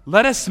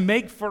 Let us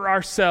make for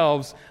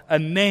ourselves a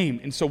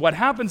name. And so what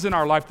happens in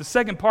our life, the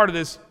second part of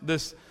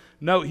this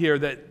note here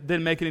that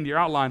didn't make it into your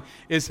outline,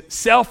 is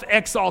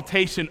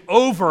self-exaltation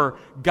over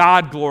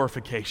God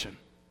glorification.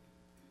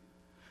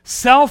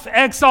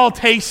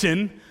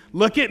 Self-exaltation,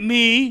 look at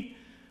me,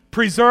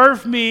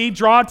 preserve me,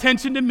 draw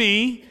attention to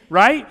me,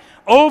 right?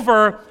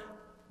 Over,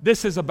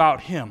 this is about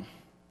Him.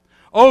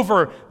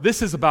 Over,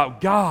 this is about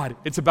God.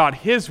 It's about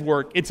His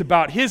work. It's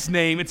about His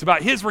name. It's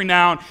about His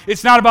renown.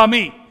 It's not about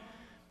me.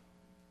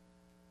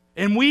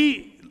 And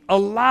we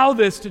allow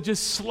this to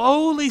just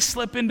slowly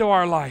slip into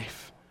our life.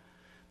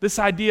 This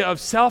idea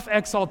of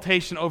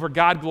self-exaltation over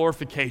God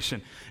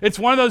glorification. It's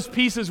one of those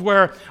pieces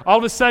where all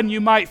of a sudden you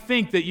might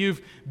think that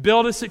you've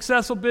built a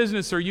successful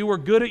business or you were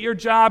good at your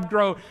job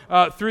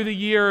through the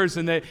years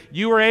and that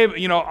you were able,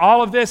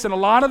 all of this. And a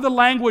lot of the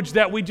language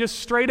that we just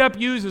straight up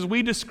use as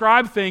we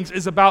describe things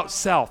is about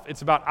self.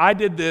 It's about I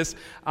did this,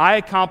 I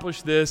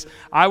accomplished this,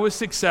 I was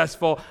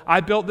successful, I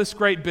built this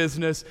great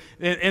business.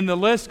 And the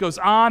list goes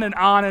on and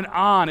on and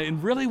on.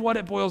 And really what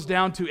it boils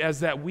down to is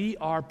that we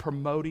are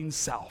promoting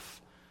self.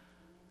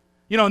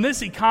 In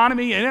this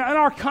economy and in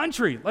our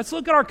country, let's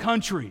look at our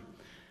country.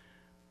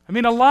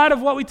 A lot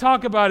of what we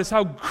talk about is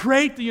how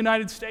great the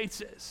United States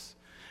is.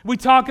 We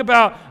talk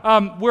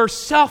about we're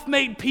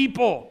self-made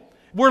people.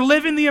 We're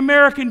living the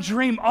American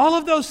dream. All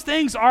of those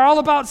things are all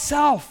about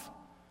self.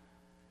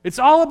 It's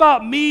all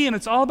about me, and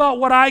it's all about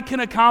what I can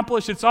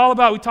accomplish. It's all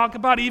about, we talk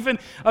about even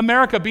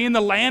America being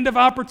the land of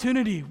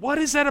opportunity. What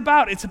is that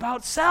about? It's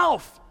about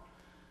self.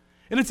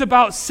 And it's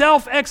about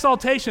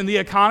self-exaltation. The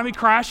economy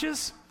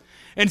crashes,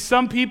 and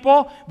some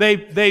people,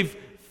 they've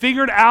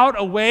figured out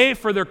a way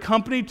for their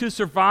company to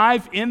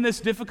survive in this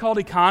difficult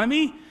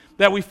economy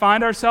that we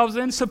find ourselves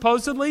in,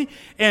 supposedly.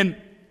 And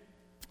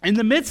in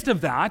the midst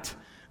of that,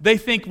 they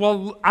think,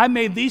 well, I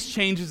made these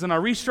changes, and I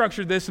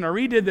restructured this, and I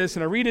redid this,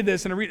 and I redid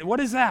this, and what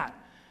is that?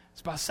 It's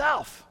about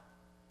self.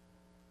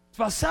 It's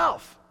about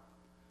self.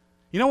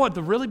 You know what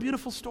the really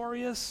beautiful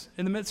story is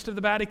in the midst of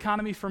the bad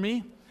economy for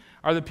me?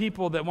 Are the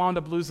people that wound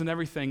up losing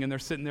everything, and they're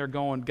sitting there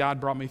going, God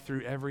brought me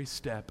through every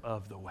step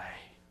of the way.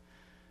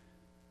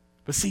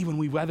 But see, when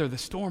we weather the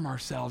storm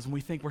ourselves and we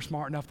think we're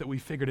smart enough that we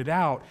figured it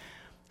out,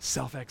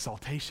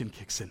 self-exaltation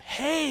kicks in.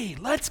 Hey,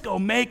 let's go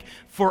make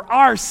for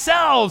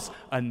ourselves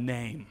a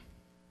name.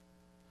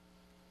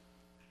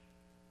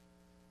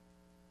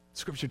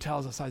 Scripture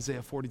tells us,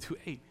 Isaiah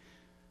 42:8,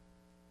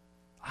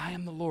 I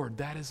am the Lord,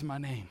 that is my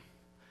name.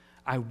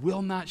 I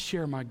will not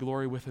share my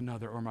glory with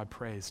another or my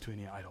praise to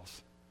any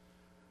idols.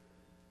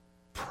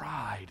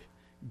 Pride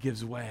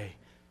gives way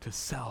to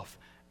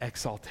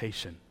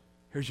self-exaltation.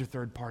 Here's your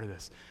third part of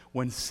this.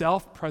 When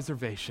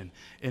self-preservation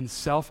and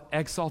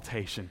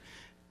self-exaltation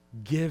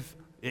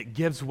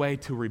gives way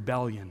to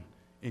rebellion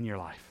in your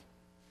life.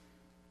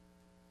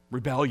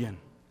 Rebellion.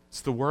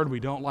 It's the word we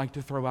don't like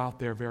to throw out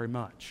there very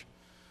much.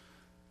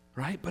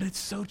 Right? But it's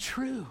so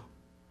true.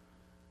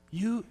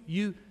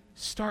 You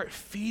start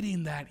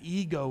feeding that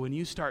ego, and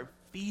you start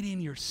feeding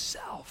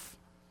yourself,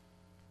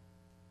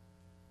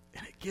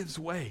 and it gives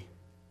way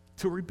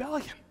to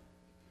rebellion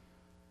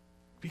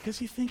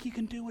because you think you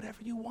can do whatever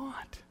you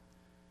want.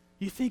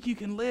 You think you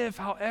can live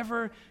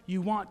however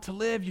you want to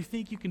live. You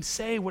think you can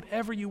say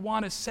whatever you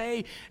want to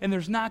say, and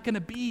there's not going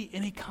to be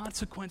any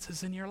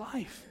consequences in your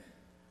life.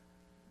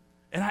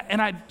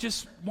 And I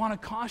just want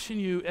to caution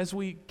you as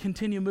we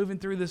continue moving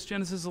through this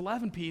Genesis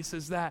 11 piece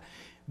is that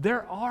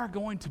there are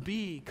going to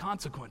be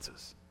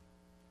consequences.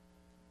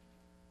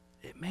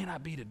 It may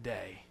not be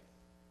today,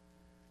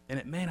 and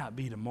it may not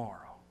be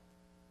tomorrow.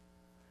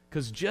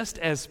 Because just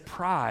as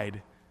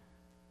pride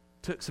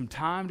took some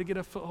time to get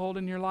a foothold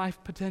in your life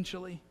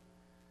potentially,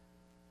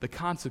 the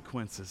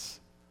consequences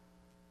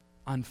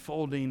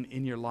unfolding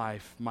in your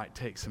life might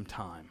take some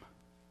time.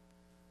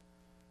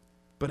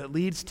 But it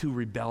leads to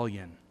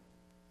rebellion.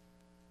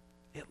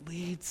 It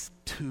leads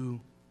to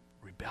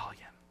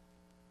rebellion.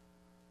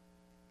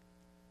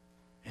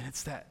 And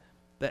it's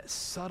that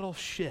subtle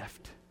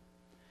shift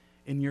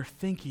in your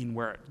thinking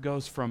where it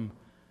goes from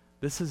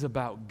this is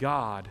about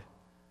God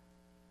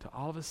to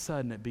all of a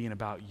sudden it being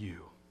about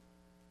you.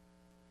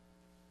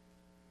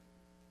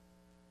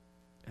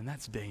 And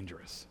that's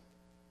dangerous.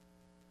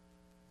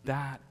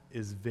 That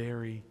is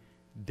very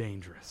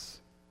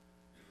dangerous.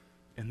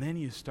 And then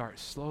you start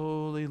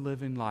slowly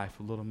living life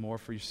a little more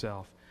for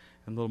yourself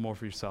and a little more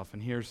for yourself.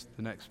 And here's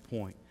the next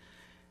point.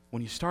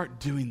 When you start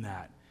doing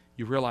that,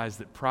 you realize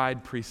that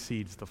pride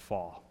precedes the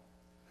fall.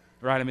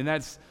 Right? I mean,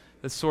 that's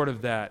sort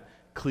of that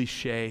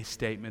cliche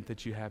statement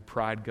that you have,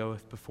 pride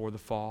goeth before the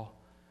fall.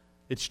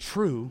 It's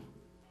true,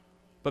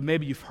 but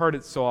maybe you've heard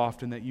it so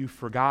often that you've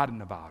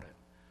forgotten about it.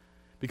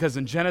 Because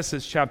in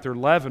Genesis chapter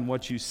 11,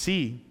 what you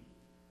see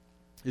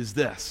is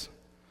this.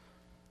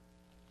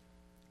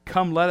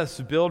 Come, let us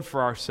build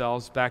for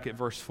ourselves, back at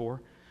verse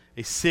 4,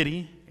 a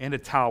city and a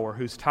tower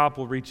whose top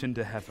will reach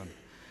into heaven.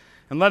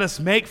 And let us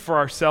make for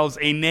ourselves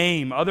a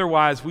name,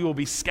 otherwise we will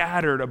be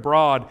scattered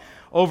abroad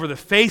over the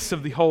face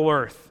of the whole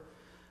earth.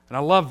 And I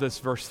love this,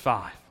 verse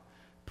 5.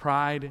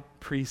 Pride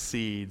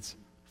precedes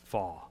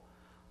fall.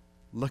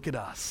 Look at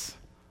us.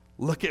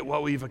 Look at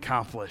what we've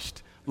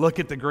accomplished. Look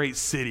at the great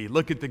city.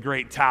 Look at the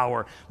great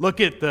tower.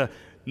 Look at the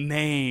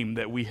name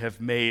that we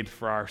have made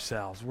for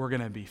ourselves. We're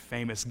going to be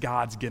famous.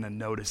 God's going to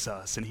notice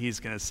us, and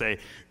He's going to say,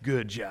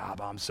 good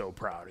job. I'm so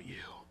proud of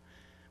you.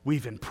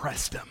 We've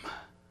impressed Him.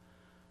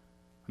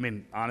 I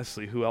mean,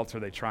 honestly, who else are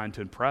they trying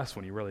to impress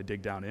when you really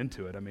dig down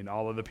into it? I mean,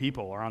 all of the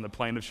people are on the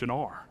plain of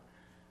Shinar.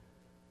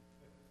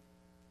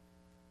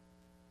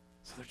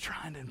 So they're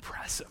trying to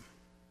impress Him.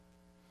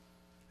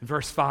 In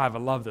verse 5, I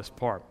love this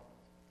part.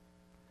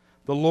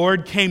 The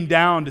Lord came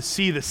down to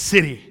see the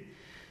city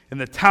and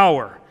the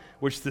tower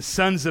which the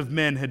sons of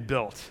men had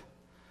built.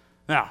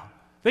 Now,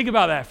 think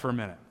about that for a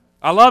minute.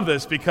 I love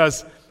this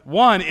because,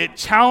 one, it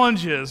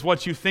challenges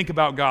what you think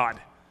about God,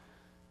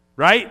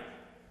 right?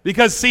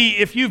 Because, see,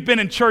 if you've been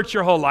in church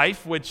your whole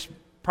life, which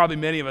probably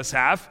many of us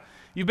have,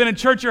 you've been in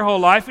church your whole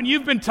life and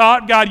you've been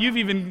taught God, you've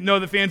even know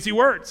the fancy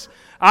words.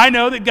 I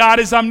know that God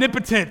is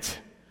omnipotent,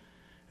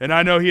 and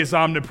I know He is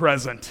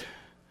omnipresent.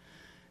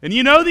 And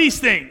you know these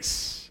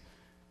things,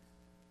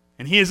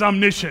 and He is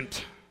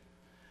omniscient.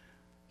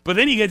 But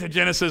then you get to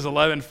Genesis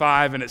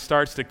 11:5, and it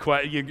starts to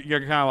you're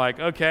kind of like,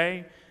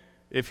 okay,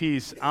 if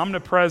He's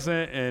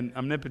omnipresent and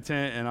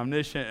omnipotent and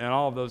omniscient and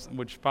all of those,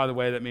 which, by the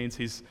way, that means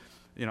He's,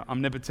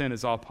 omnipotent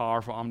is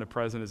all-powerful,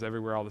 omnipresent is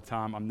everywhere all the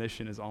time,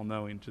 omniscient is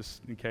all-knowing,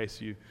 just in case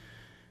you...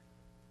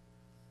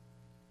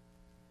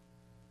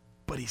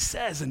 But he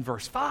says in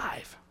verse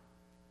 5,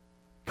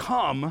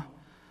 come,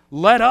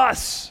 let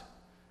us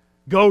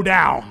go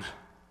down.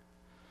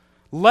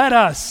 Let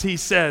us, he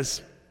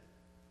says.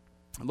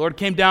 The Lord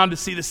came down to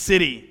see the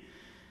city,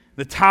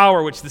 the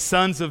tower which the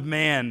sons of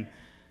man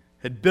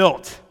had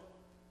built.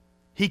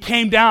 He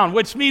came down,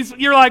 which means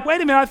you're like,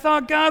 wait a minute, I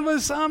thought God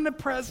was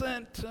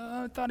omnipresent.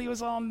 I thought he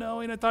was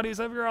all-knowing. I thought he was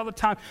everywhere all the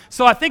time.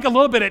 So I think a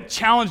little bit it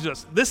challenged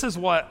us. This is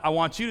what I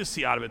want you to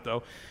see out of it,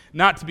 though.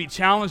 Not to be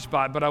challenged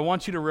by it, but I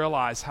want you to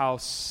realize how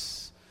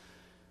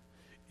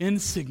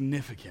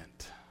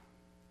insignificant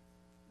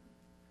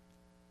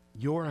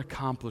your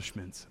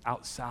accomplishments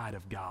outside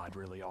of God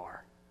really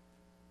are.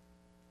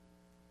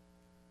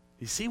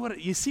 You see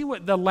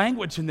what the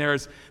language in there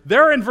is?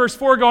 They're in verse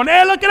 4 going,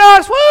 hey, look at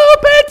us. Woo,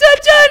 pay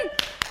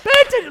attention.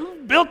 Pay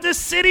attention. Built this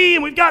city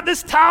and we've got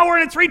this tower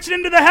and it's reaching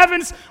into the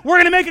heavens. We're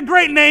going to make a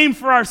great name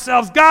for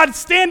ourselves. God,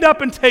 stand up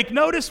and take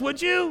notice,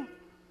 would you?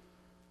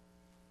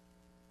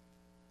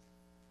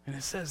 And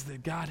it says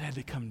that God had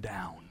to come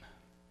down.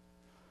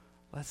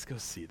 Let's go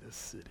see this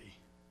city.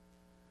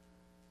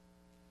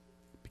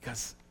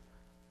 Because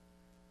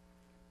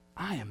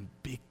I am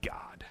big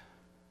God.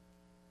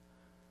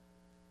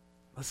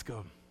 Let's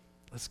go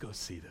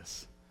see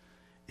this.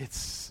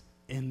 It's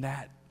in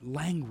that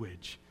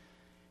language,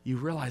 you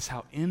realize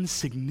how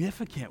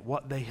insignificant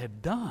what they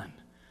had done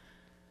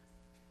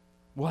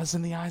was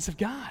in the eyes of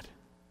God.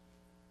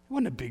 It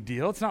wasn't a big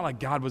deal. It's not like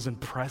God was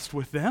impressed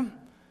with them.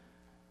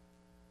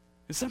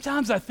 And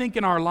sometimes I think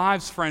in our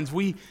lives, friends,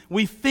 we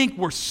think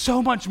we're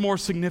so much more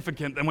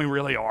significant than we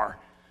really are.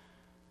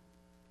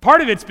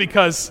 Part of it's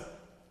because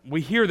we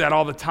hear that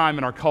all the time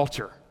in our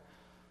culture.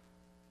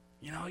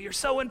 You know, you're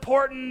so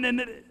important,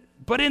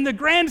 but in the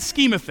grand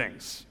scheme of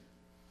things,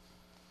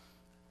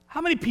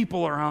 how many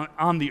people are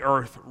on the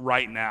earth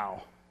right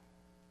now?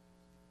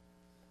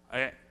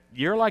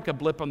 You're like a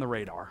blip on the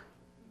radar.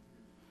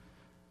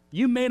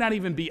 You may not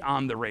even be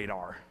on the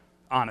radar,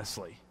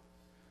 honestly.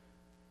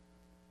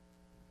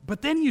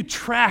 But then you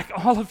track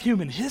all of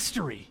human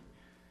history,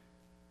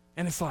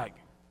 and it's like,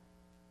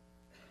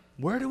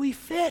 where do we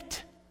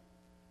fit?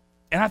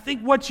 And I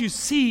think what you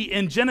see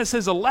in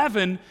Genesis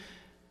 11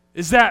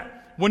 is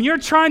that when you're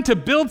trying to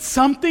build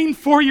something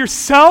for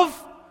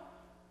yourself,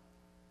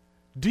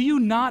 do you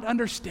not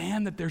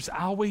understand that there's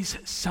always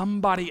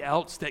somebody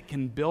else that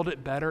can build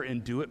it better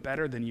and do it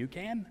better than you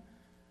can?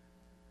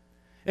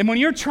 And when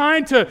you're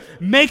trying to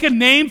make a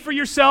name for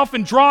yourself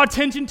and draw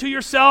attention to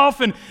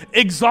yourself and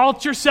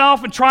exalt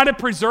yourself and try to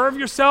preserve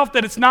yourself,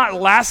 that it's not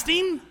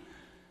lasting,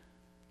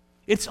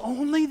 it's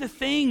only the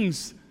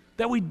things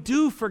that we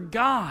do for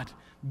God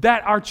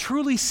that are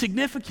truly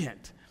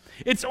significant.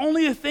 It's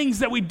only the things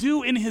that we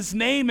do in His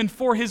name and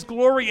for His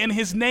glory and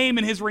His name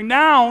and His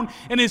renown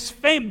and His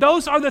fame.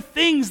 Those are the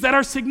things that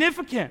are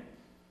significant.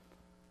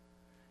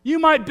 You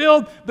might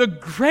build the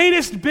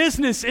greatest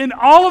business in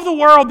all of the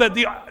world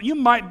you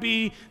might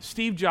be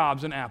Steve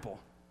Jobs and Apple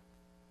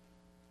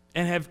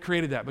and have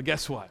created that. But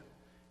guess what?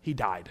 He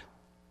died.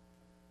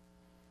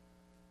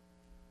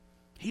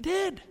 He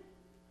did.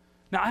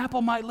 Now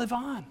Apple might live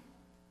on,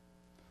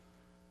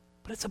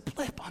 but it's a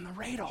blip on the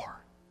radar.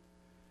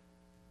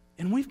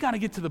 And we've got to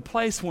get to the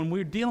place when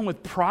we're dealing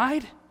with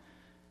pride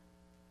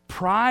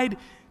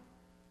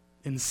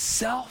in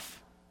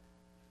self,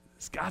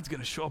 God's going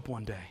to show up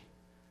one day.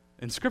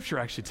 And Scripture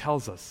actually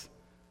tells us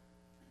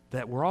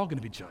that we're all going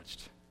to be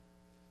judged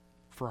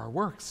for our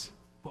works,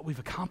 what we've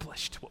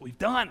accomplished, what we've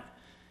done.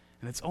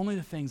 And it's only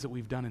the things that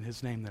we've done in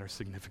His name that are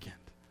significant.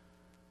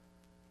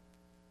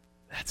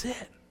 That's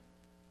it.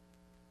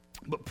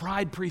 But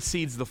pride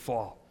precedes the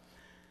fall.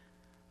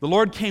 The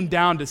Lord came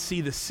down to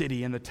see the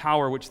city and the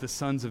tower which the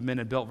sons of men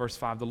had built. Verse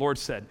 5, the Lord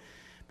said,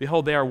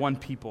 behold, they are one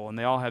people, and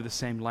they all have the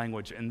same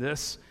language. And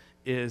this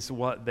is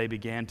what they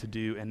began to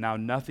do, and now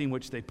nothing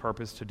which they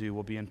purpose to do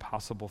will be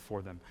impossible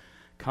for them.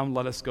 Come,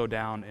 let us go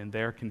down and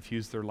there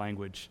confuse their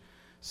language,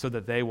 so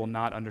that they will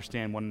not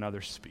understand one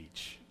another's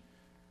speech.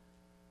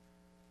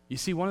 You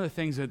see, one of the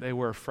things that they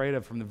were afraid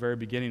of from the very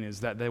beginning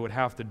is that they would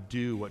have to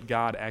do what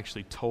God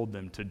actually told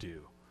them to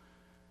do.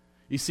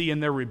 You see,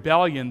 in their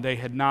rebellion, they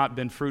had not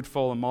been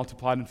fruitful and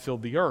multiplied and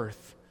filled the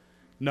earth.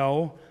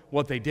 No,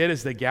 what they did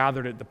is they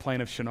gathered at the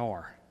plain of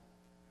Shinar.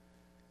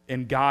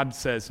 And God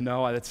says,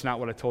 no, that's not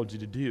what I told you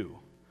to do.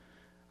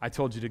 I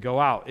told you to go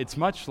out. It's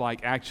much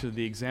like actually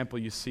the example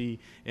you see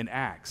in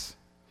Acts.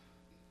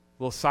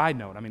 A little side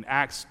note,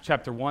 Acts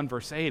chapter 1,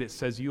 verse 8, it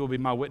says, you will be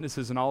my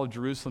witnesses in all of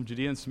Jerusalem,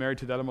 Judea, and Samaria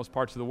to the uttermost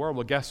parts of the world.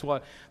 Well, guess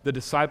what? The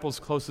disciples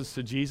closest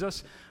to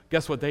Jesus,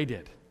 guess what they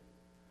did?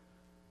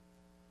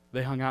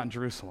 They hung out in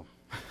Jerusalem.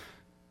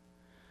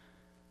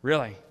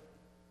 Really?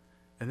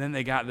 And then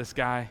they got this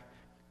guy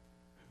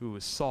who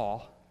was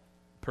Saul,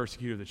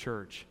 persecutor of the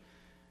church,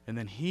 and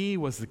then he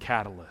was the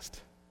catalyst.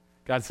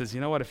 God says,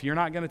 you know what, if you're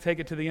not going to take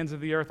it to the ends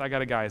of the earth, I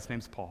got a guy, his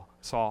name's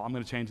Saul. I'm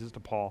going to change this to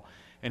Paul,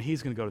 and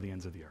he's going to go to the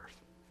ends of the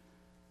earth.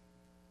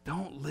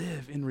 Don't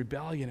live in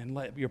rebellion and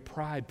let your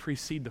pride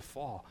precede the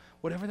fall,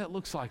 whatever that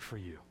looks like for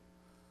you.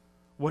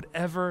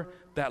 Whatever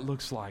that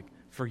looks like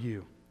for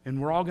you.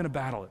 And we're all going to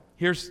battle it.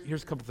 Here's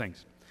a couple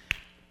things.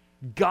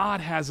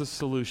 God has a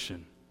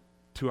solution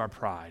to our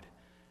pride,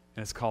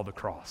 and it's called the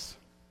cross.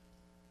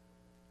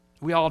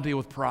 We all deal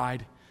with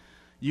pride.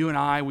 You and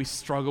I, we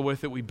struggle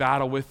with it. We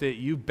battle with it.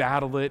 You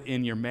battle it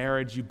in your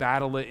marriage. You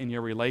battle it in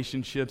your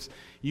relationships.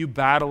 You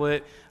battle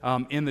it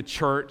in the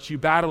church. You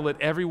battle it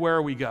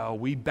everywhere we go.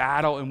 We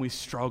battle and we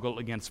struggle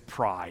against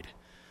pride.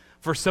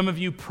 For some of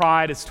you,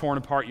 pride has torn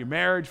apart your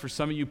marriage. For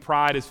some of you,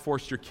 pride has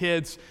forced your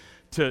kids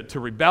to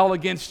rebel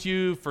against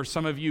you. For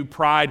some of you,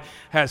 pride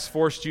has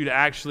forced you to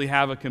actually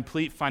have a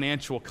complete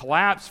financial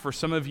collapse. For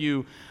some of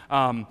you,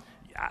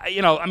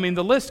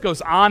 the list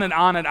goes on and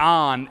on and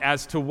on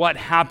as to what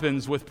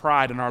happens with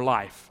pride in our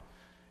life.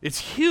 It's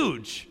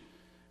huge,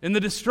 and the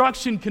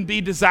destruction can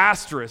be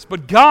disastrous.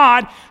 But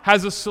God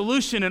has a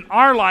solution in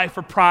our life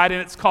for pride,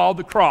 and it's called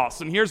the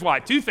cross. And here's why.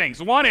 Two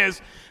things. One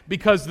is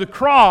because the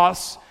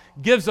cross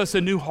gives us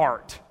a new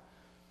heart.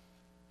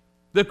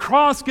 The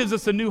cross gives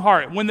us a new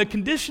heart. When the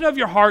condition of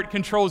your heart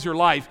controls your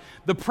life,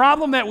 the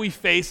problem that we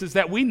face is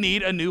that we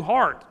need a new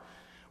heart.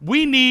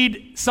 We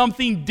need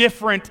something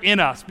different in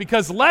us,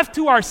 because left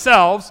to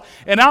ourselves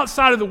and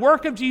outside of the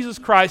work of Jesus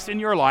Christ in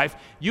your life,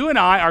 you and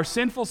I are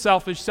sinful,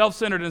 selfish,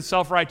 self-centered, and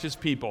self-righteous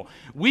people.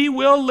 We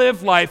will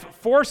live life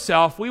for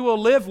self. We will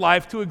live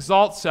life to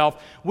exalt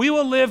self. We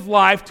will live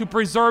life to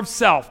preserve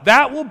self.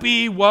 That will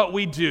be what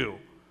we do.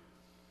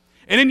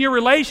 And in your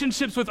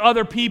relationships with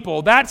other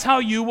people, that's how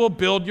you will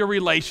build your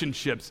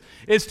relationships,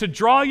 is to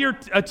draw your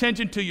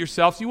attention to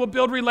yourself. So you will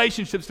build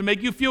relationships to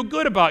make you feel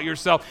good about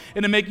yourself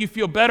and to make you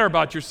feel better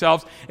about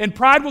yourselves. And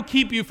pride will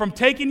keep you from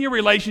taking your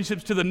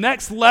relationships to the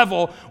next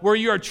level where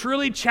you are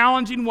truly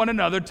challenging one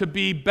another to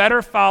be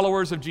better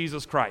followers of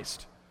Jesus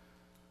Christ.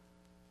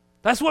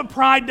 That's what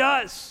pride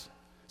does.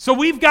 So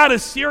we've got a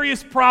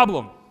serious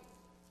problem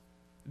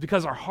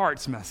because our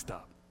heart's messed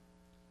up.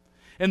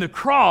 And the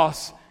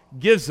cross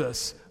gives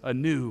us a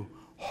new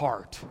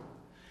heart.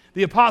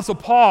 The Apostle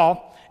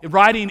Paul,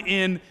 writing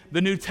in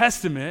the New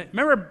Testament,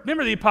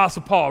 remember the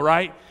Apostle Paul,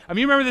 right? I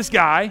mean, you remember this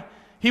guy.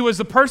 He was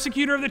the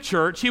persecutor of the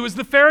church. He was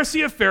the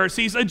Pharisee of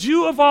Pharisees, a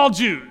Jew of all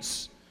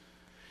Jews.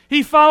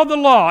 He followed the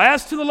law.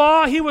 As to the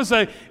law, he was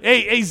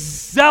a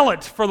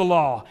zealot for the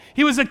law.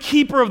 He was a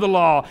keeper of the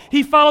law.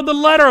 He followed the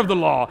letter of the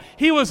law.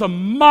 He was a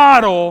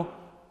model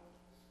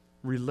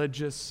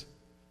religious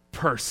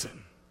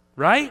person,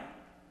 right?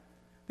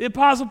 The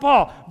Apostle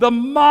Paul, the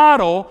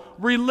model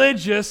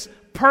religious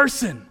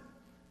person.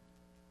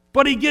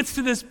 But he gets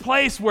to this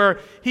place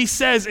where he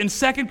says in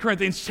 2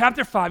 Corinthians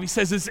chapter 5, he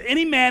says, as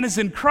any man is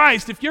in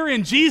Christ, if you're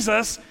in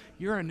Jesus,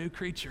 you're a new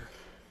creature.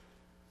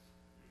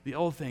 The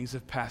old things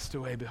have passed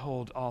away.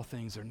 Behold, all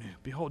things are new.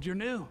 Behold, you're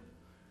new.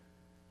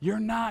 You're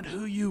not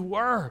who you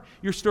were.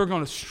 You're still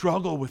going to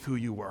struggle with who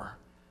you were.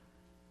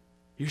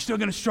 You're still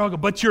going to struggle,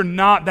 but you're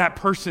not that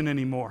person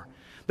anymore.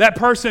 That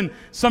person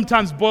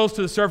sometimes boils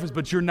to the surface,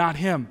 but you're not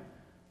him.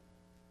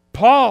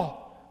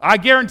 Paul, I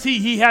guarantee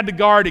he had to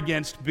guard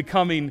against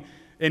becoming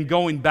and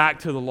going back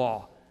to the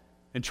law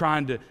and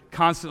trying to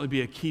constantly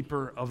be a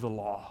keeper of the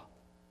law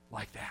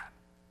like that.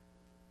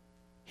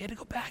 He had to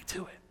go back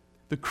to it.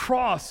 The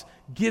cross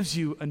gives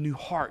you a new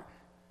heart.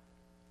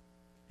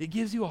 It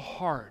gives you a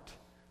heart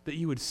that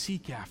you would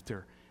seek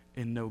after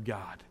and know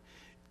God.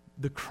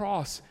 The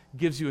cross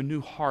gives you a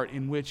new heart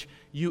in which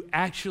you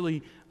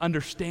actually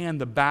understand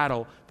the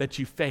battle that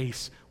you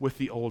face with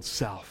the old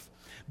self.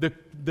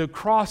 The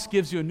cross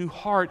gives you a new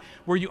heart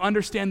where you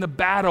understand the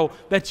battle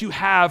that you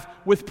have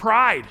with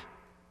pride.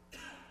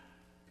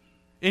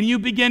 And you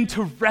begin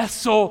to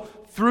wrestle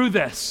through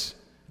this.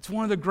 It's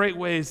one of the great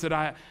ways that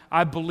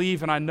I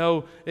believe, and I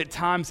know at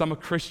times I'm a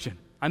Christian.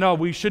 I know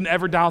we shouldn't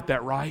ever doubt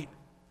that, right?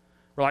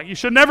 We're like, you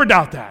should never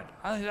doubt that.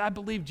 I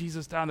believe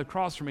Jesus died on the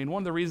cross for me. And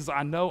one of the reasons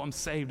I know I'm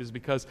saved is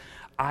because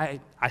I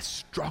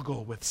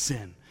struggle with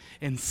sin.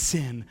 And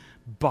sin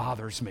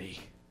bothers me.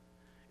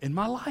 In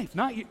my life,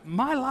 not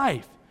my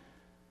life.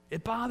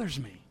 It bothers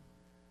me.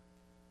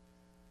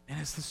 And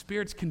as the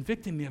Spirit's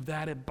convicting me of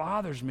that, it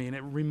bothers me. And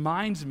it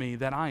reminds me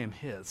that I am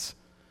His.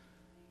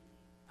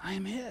 I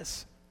am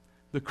His.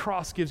 The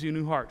cross gives you a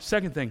new heart.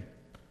 Second thing,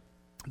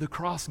 the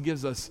cross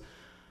gives us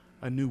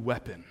a new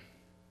weapon.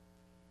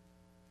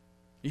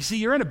 You see,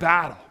 you're in a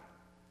battle.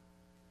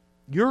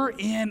 You're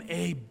in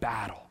a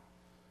battle.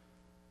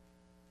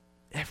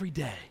 Every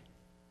day.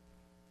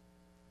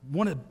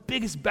 One of the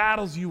biggest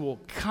battles you will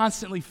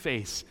constantly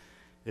face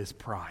is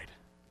pride.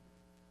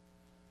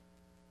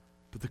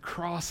 But the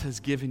cross has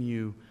given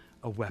you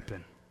a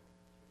weapon.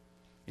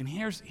 And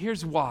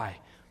here's why,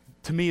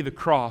 to me, the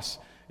cross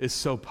is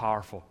so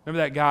powerful.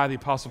 Remember that guy, the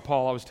Apostle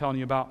Paul I was telling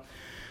you about?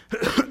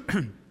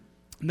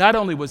 Not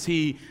only was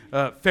he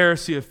a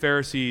Pharisee of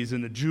Pharisees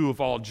and the Jew of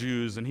all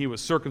Jews, and he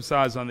was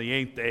circumcised on the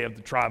 8th day of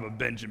the tribe of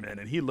Benjamin,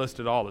 and he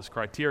listed all his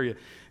criteria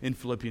in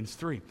Philippians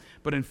 3.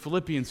 But in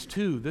Philippians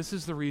 2, this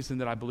is the reason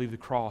that I believe the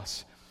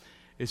cross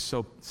is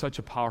such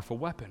a powerful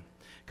weapon.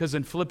 Because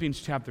in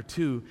Philippians chapter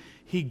 2,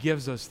 he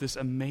gives us this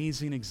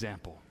amazing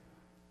example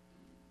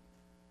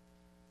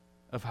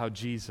of how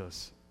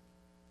Jesus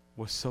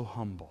was so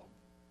humble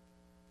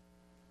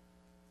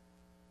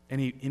And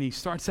he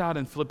starts out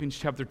in Philippians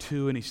chapter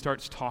 2, and he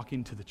starts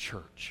talking to the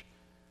church.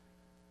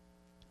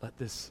 Let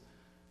this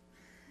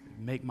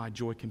make my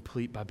joy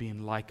complete by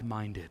being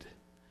like-minded,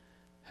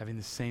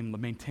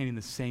 maintaining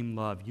the same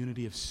love,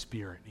 unity of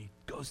spirit. And he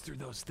goes through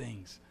those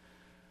things.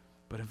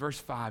 But in verse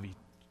 5, he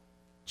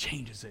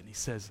changes it, and he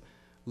says,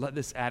 let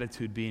this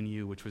attitude be in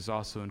you, which was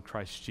also in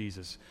Christ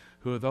Jesus,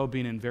 who, although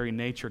being in very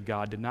nature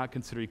God, did not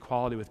consider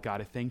equality with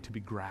God a thing to be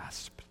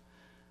grasped,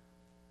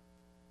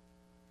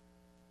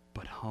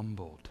 but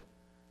humbled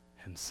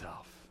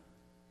himself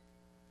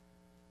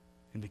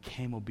and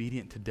became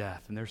obedient to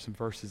death. And there's some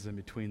verses in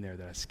between there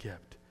that I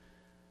skipped.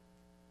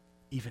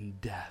 Even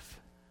death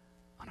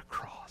on a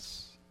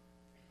cross.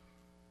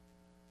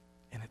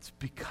 And it's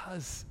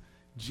because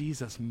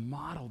Jesus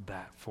modeled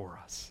that for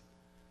us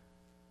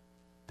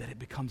that it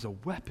becomes a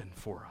weapon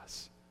for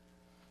us.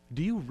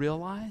 Do you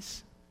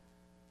realize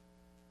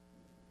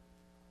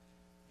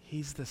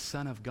he's the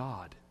Son of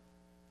God?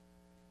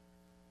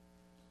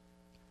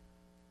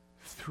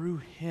 Through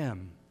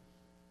him,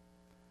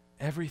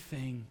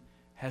 everything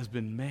has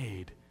been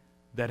made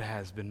that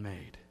has been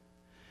made.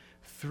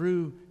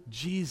 Through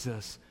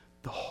Jesus,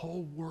 the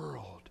whole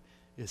world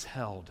is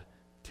held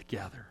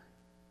together.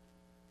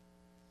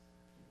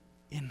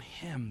 In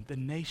him, the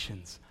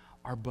nations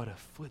are but a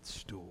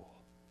footstool.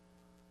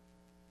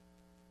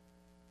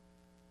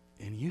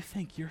 And you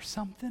think you're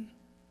something?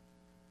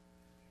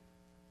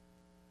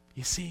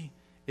 You see,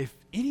 if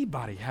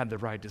anybody had the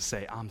right to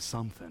say, I'm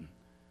something,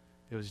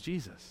 it was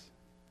Jesus.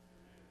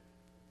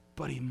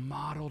 But he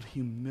modeled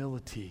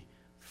humility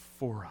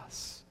for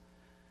us.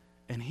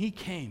 And he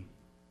came.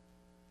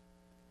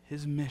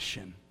 His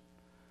mission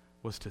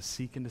was to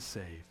seek and to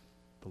save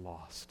the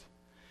lost.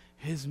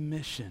 His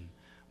mission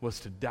was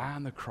to die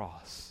on the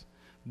cross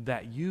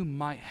that you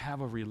might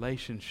have a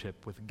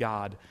relationship with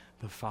God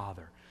the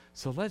Father.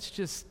 So let's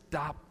just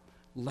stop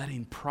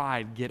letting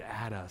pride get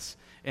at us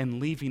and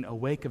leaving a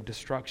wake of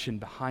destruction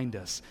behind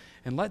us.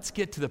 And let's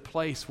get to the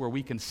place where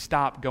we can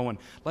stop going,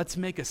 let's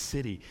make a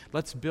city,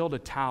 let's build a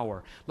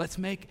tower, let's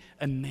make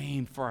a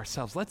name for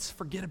ourselves. Let's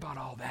forget about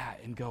all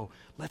that and go,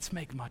 let's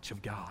make much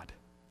of God.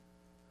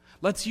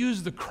 Let's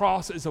use the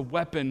cross as a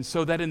weapon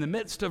so that in the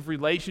midst of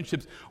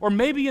relationships, or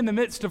maybe in the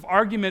midst of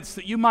arguments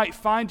that you might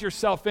find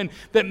yourself in,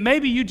 that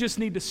maybe you just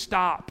need to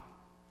stop.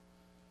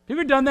 Have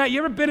you ever done that? You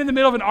ever been in the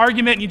middle of an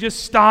argument and you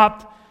just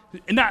stopped?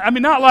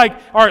 Not like,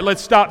 all right,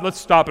 let's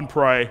stop and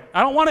pray.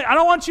 I don't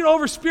want you to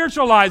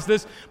over-spiritualize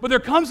this, but there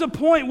comes a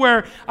point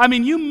where,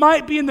 you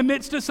might be in the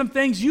midst of some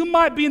things. You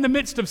might be in the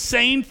midst of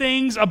saying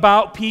things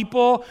about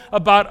people,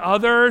 about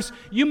others.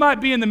 You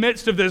might be in the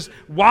midst of this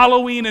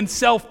wallowing in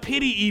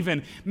self-pity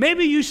even.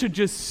 Maybe you should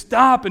just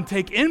stop and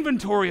take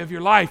inventory of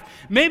your life.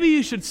 Maybe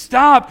you should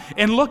stop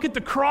and look at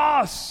the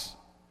cross.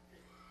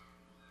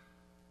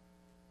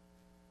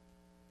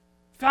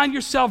 Find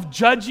yourself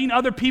judging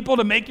other people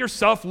to make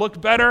yourself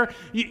look better.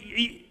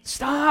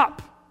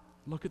 Stop.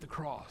 Look at the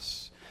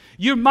cross.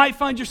 You might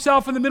find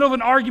yourself in the middle of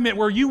an argument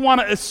where you want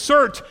to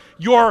assert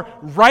your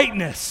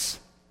rightness.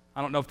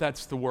 I don't know if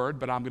that's the word,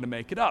 but I'm going to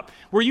make it up.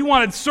 Where you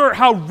want to assert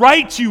how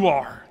right you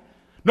are.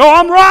 No,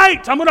 I'm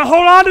right. I'm going to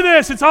hold on to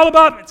this. It's not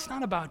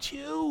about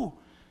you.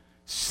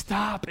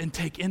 Stop and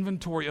take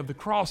inventory of the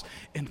cross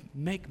and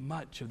make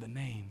much of the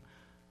name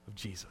of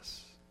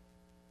Jesus,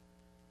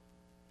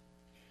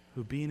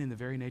 who being in the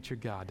very nature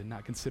of God did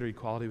not consider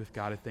equality with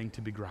God a thing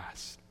to be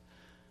grasped,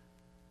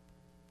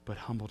 but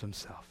humbled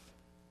himself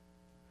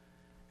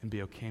and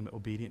became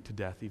obedient to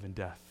death, even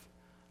death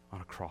on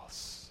a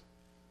cross.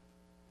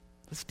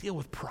 Let's deal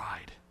with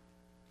pride.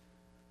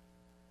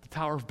 The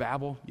Tower of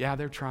Babel,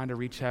 they're trying to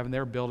reach heaven.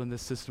 They're building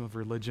this system of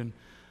religion,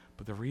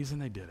 but the reason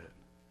they did it,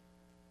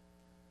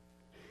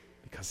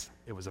 because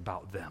it was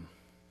about them.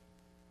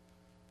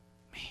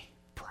 Me,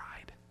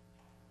 pride.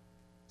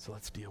 So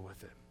let's deal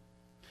with it.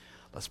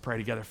 Let's pray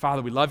together.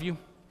 Father, we love you.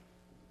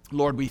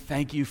 Lord, we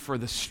thank you for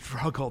the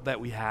struggle that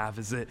we have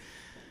as it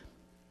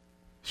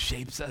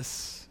shapes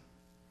us.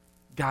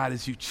 God,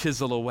 as you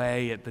chisel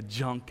away at the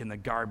junk and the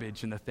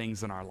garbage and the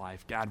things in our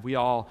life. God, we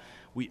all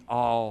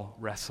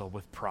wrestle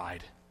with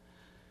pride.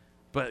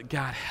 But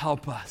God,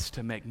 help us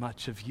to make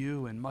much of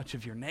you and much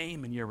of your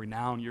name and your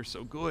renown. You're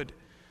so good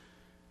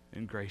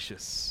and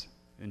gracious.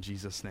 In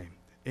Jesus' name,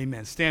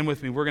 amen. Stand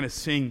with me. We're going to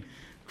sing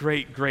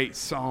great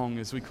song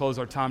as we close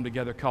our time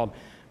together called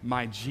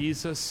My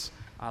Jesus,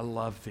 I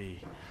Love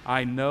Thee.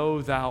 I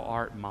know Thou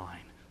art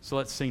mine. So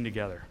let's sing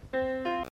together.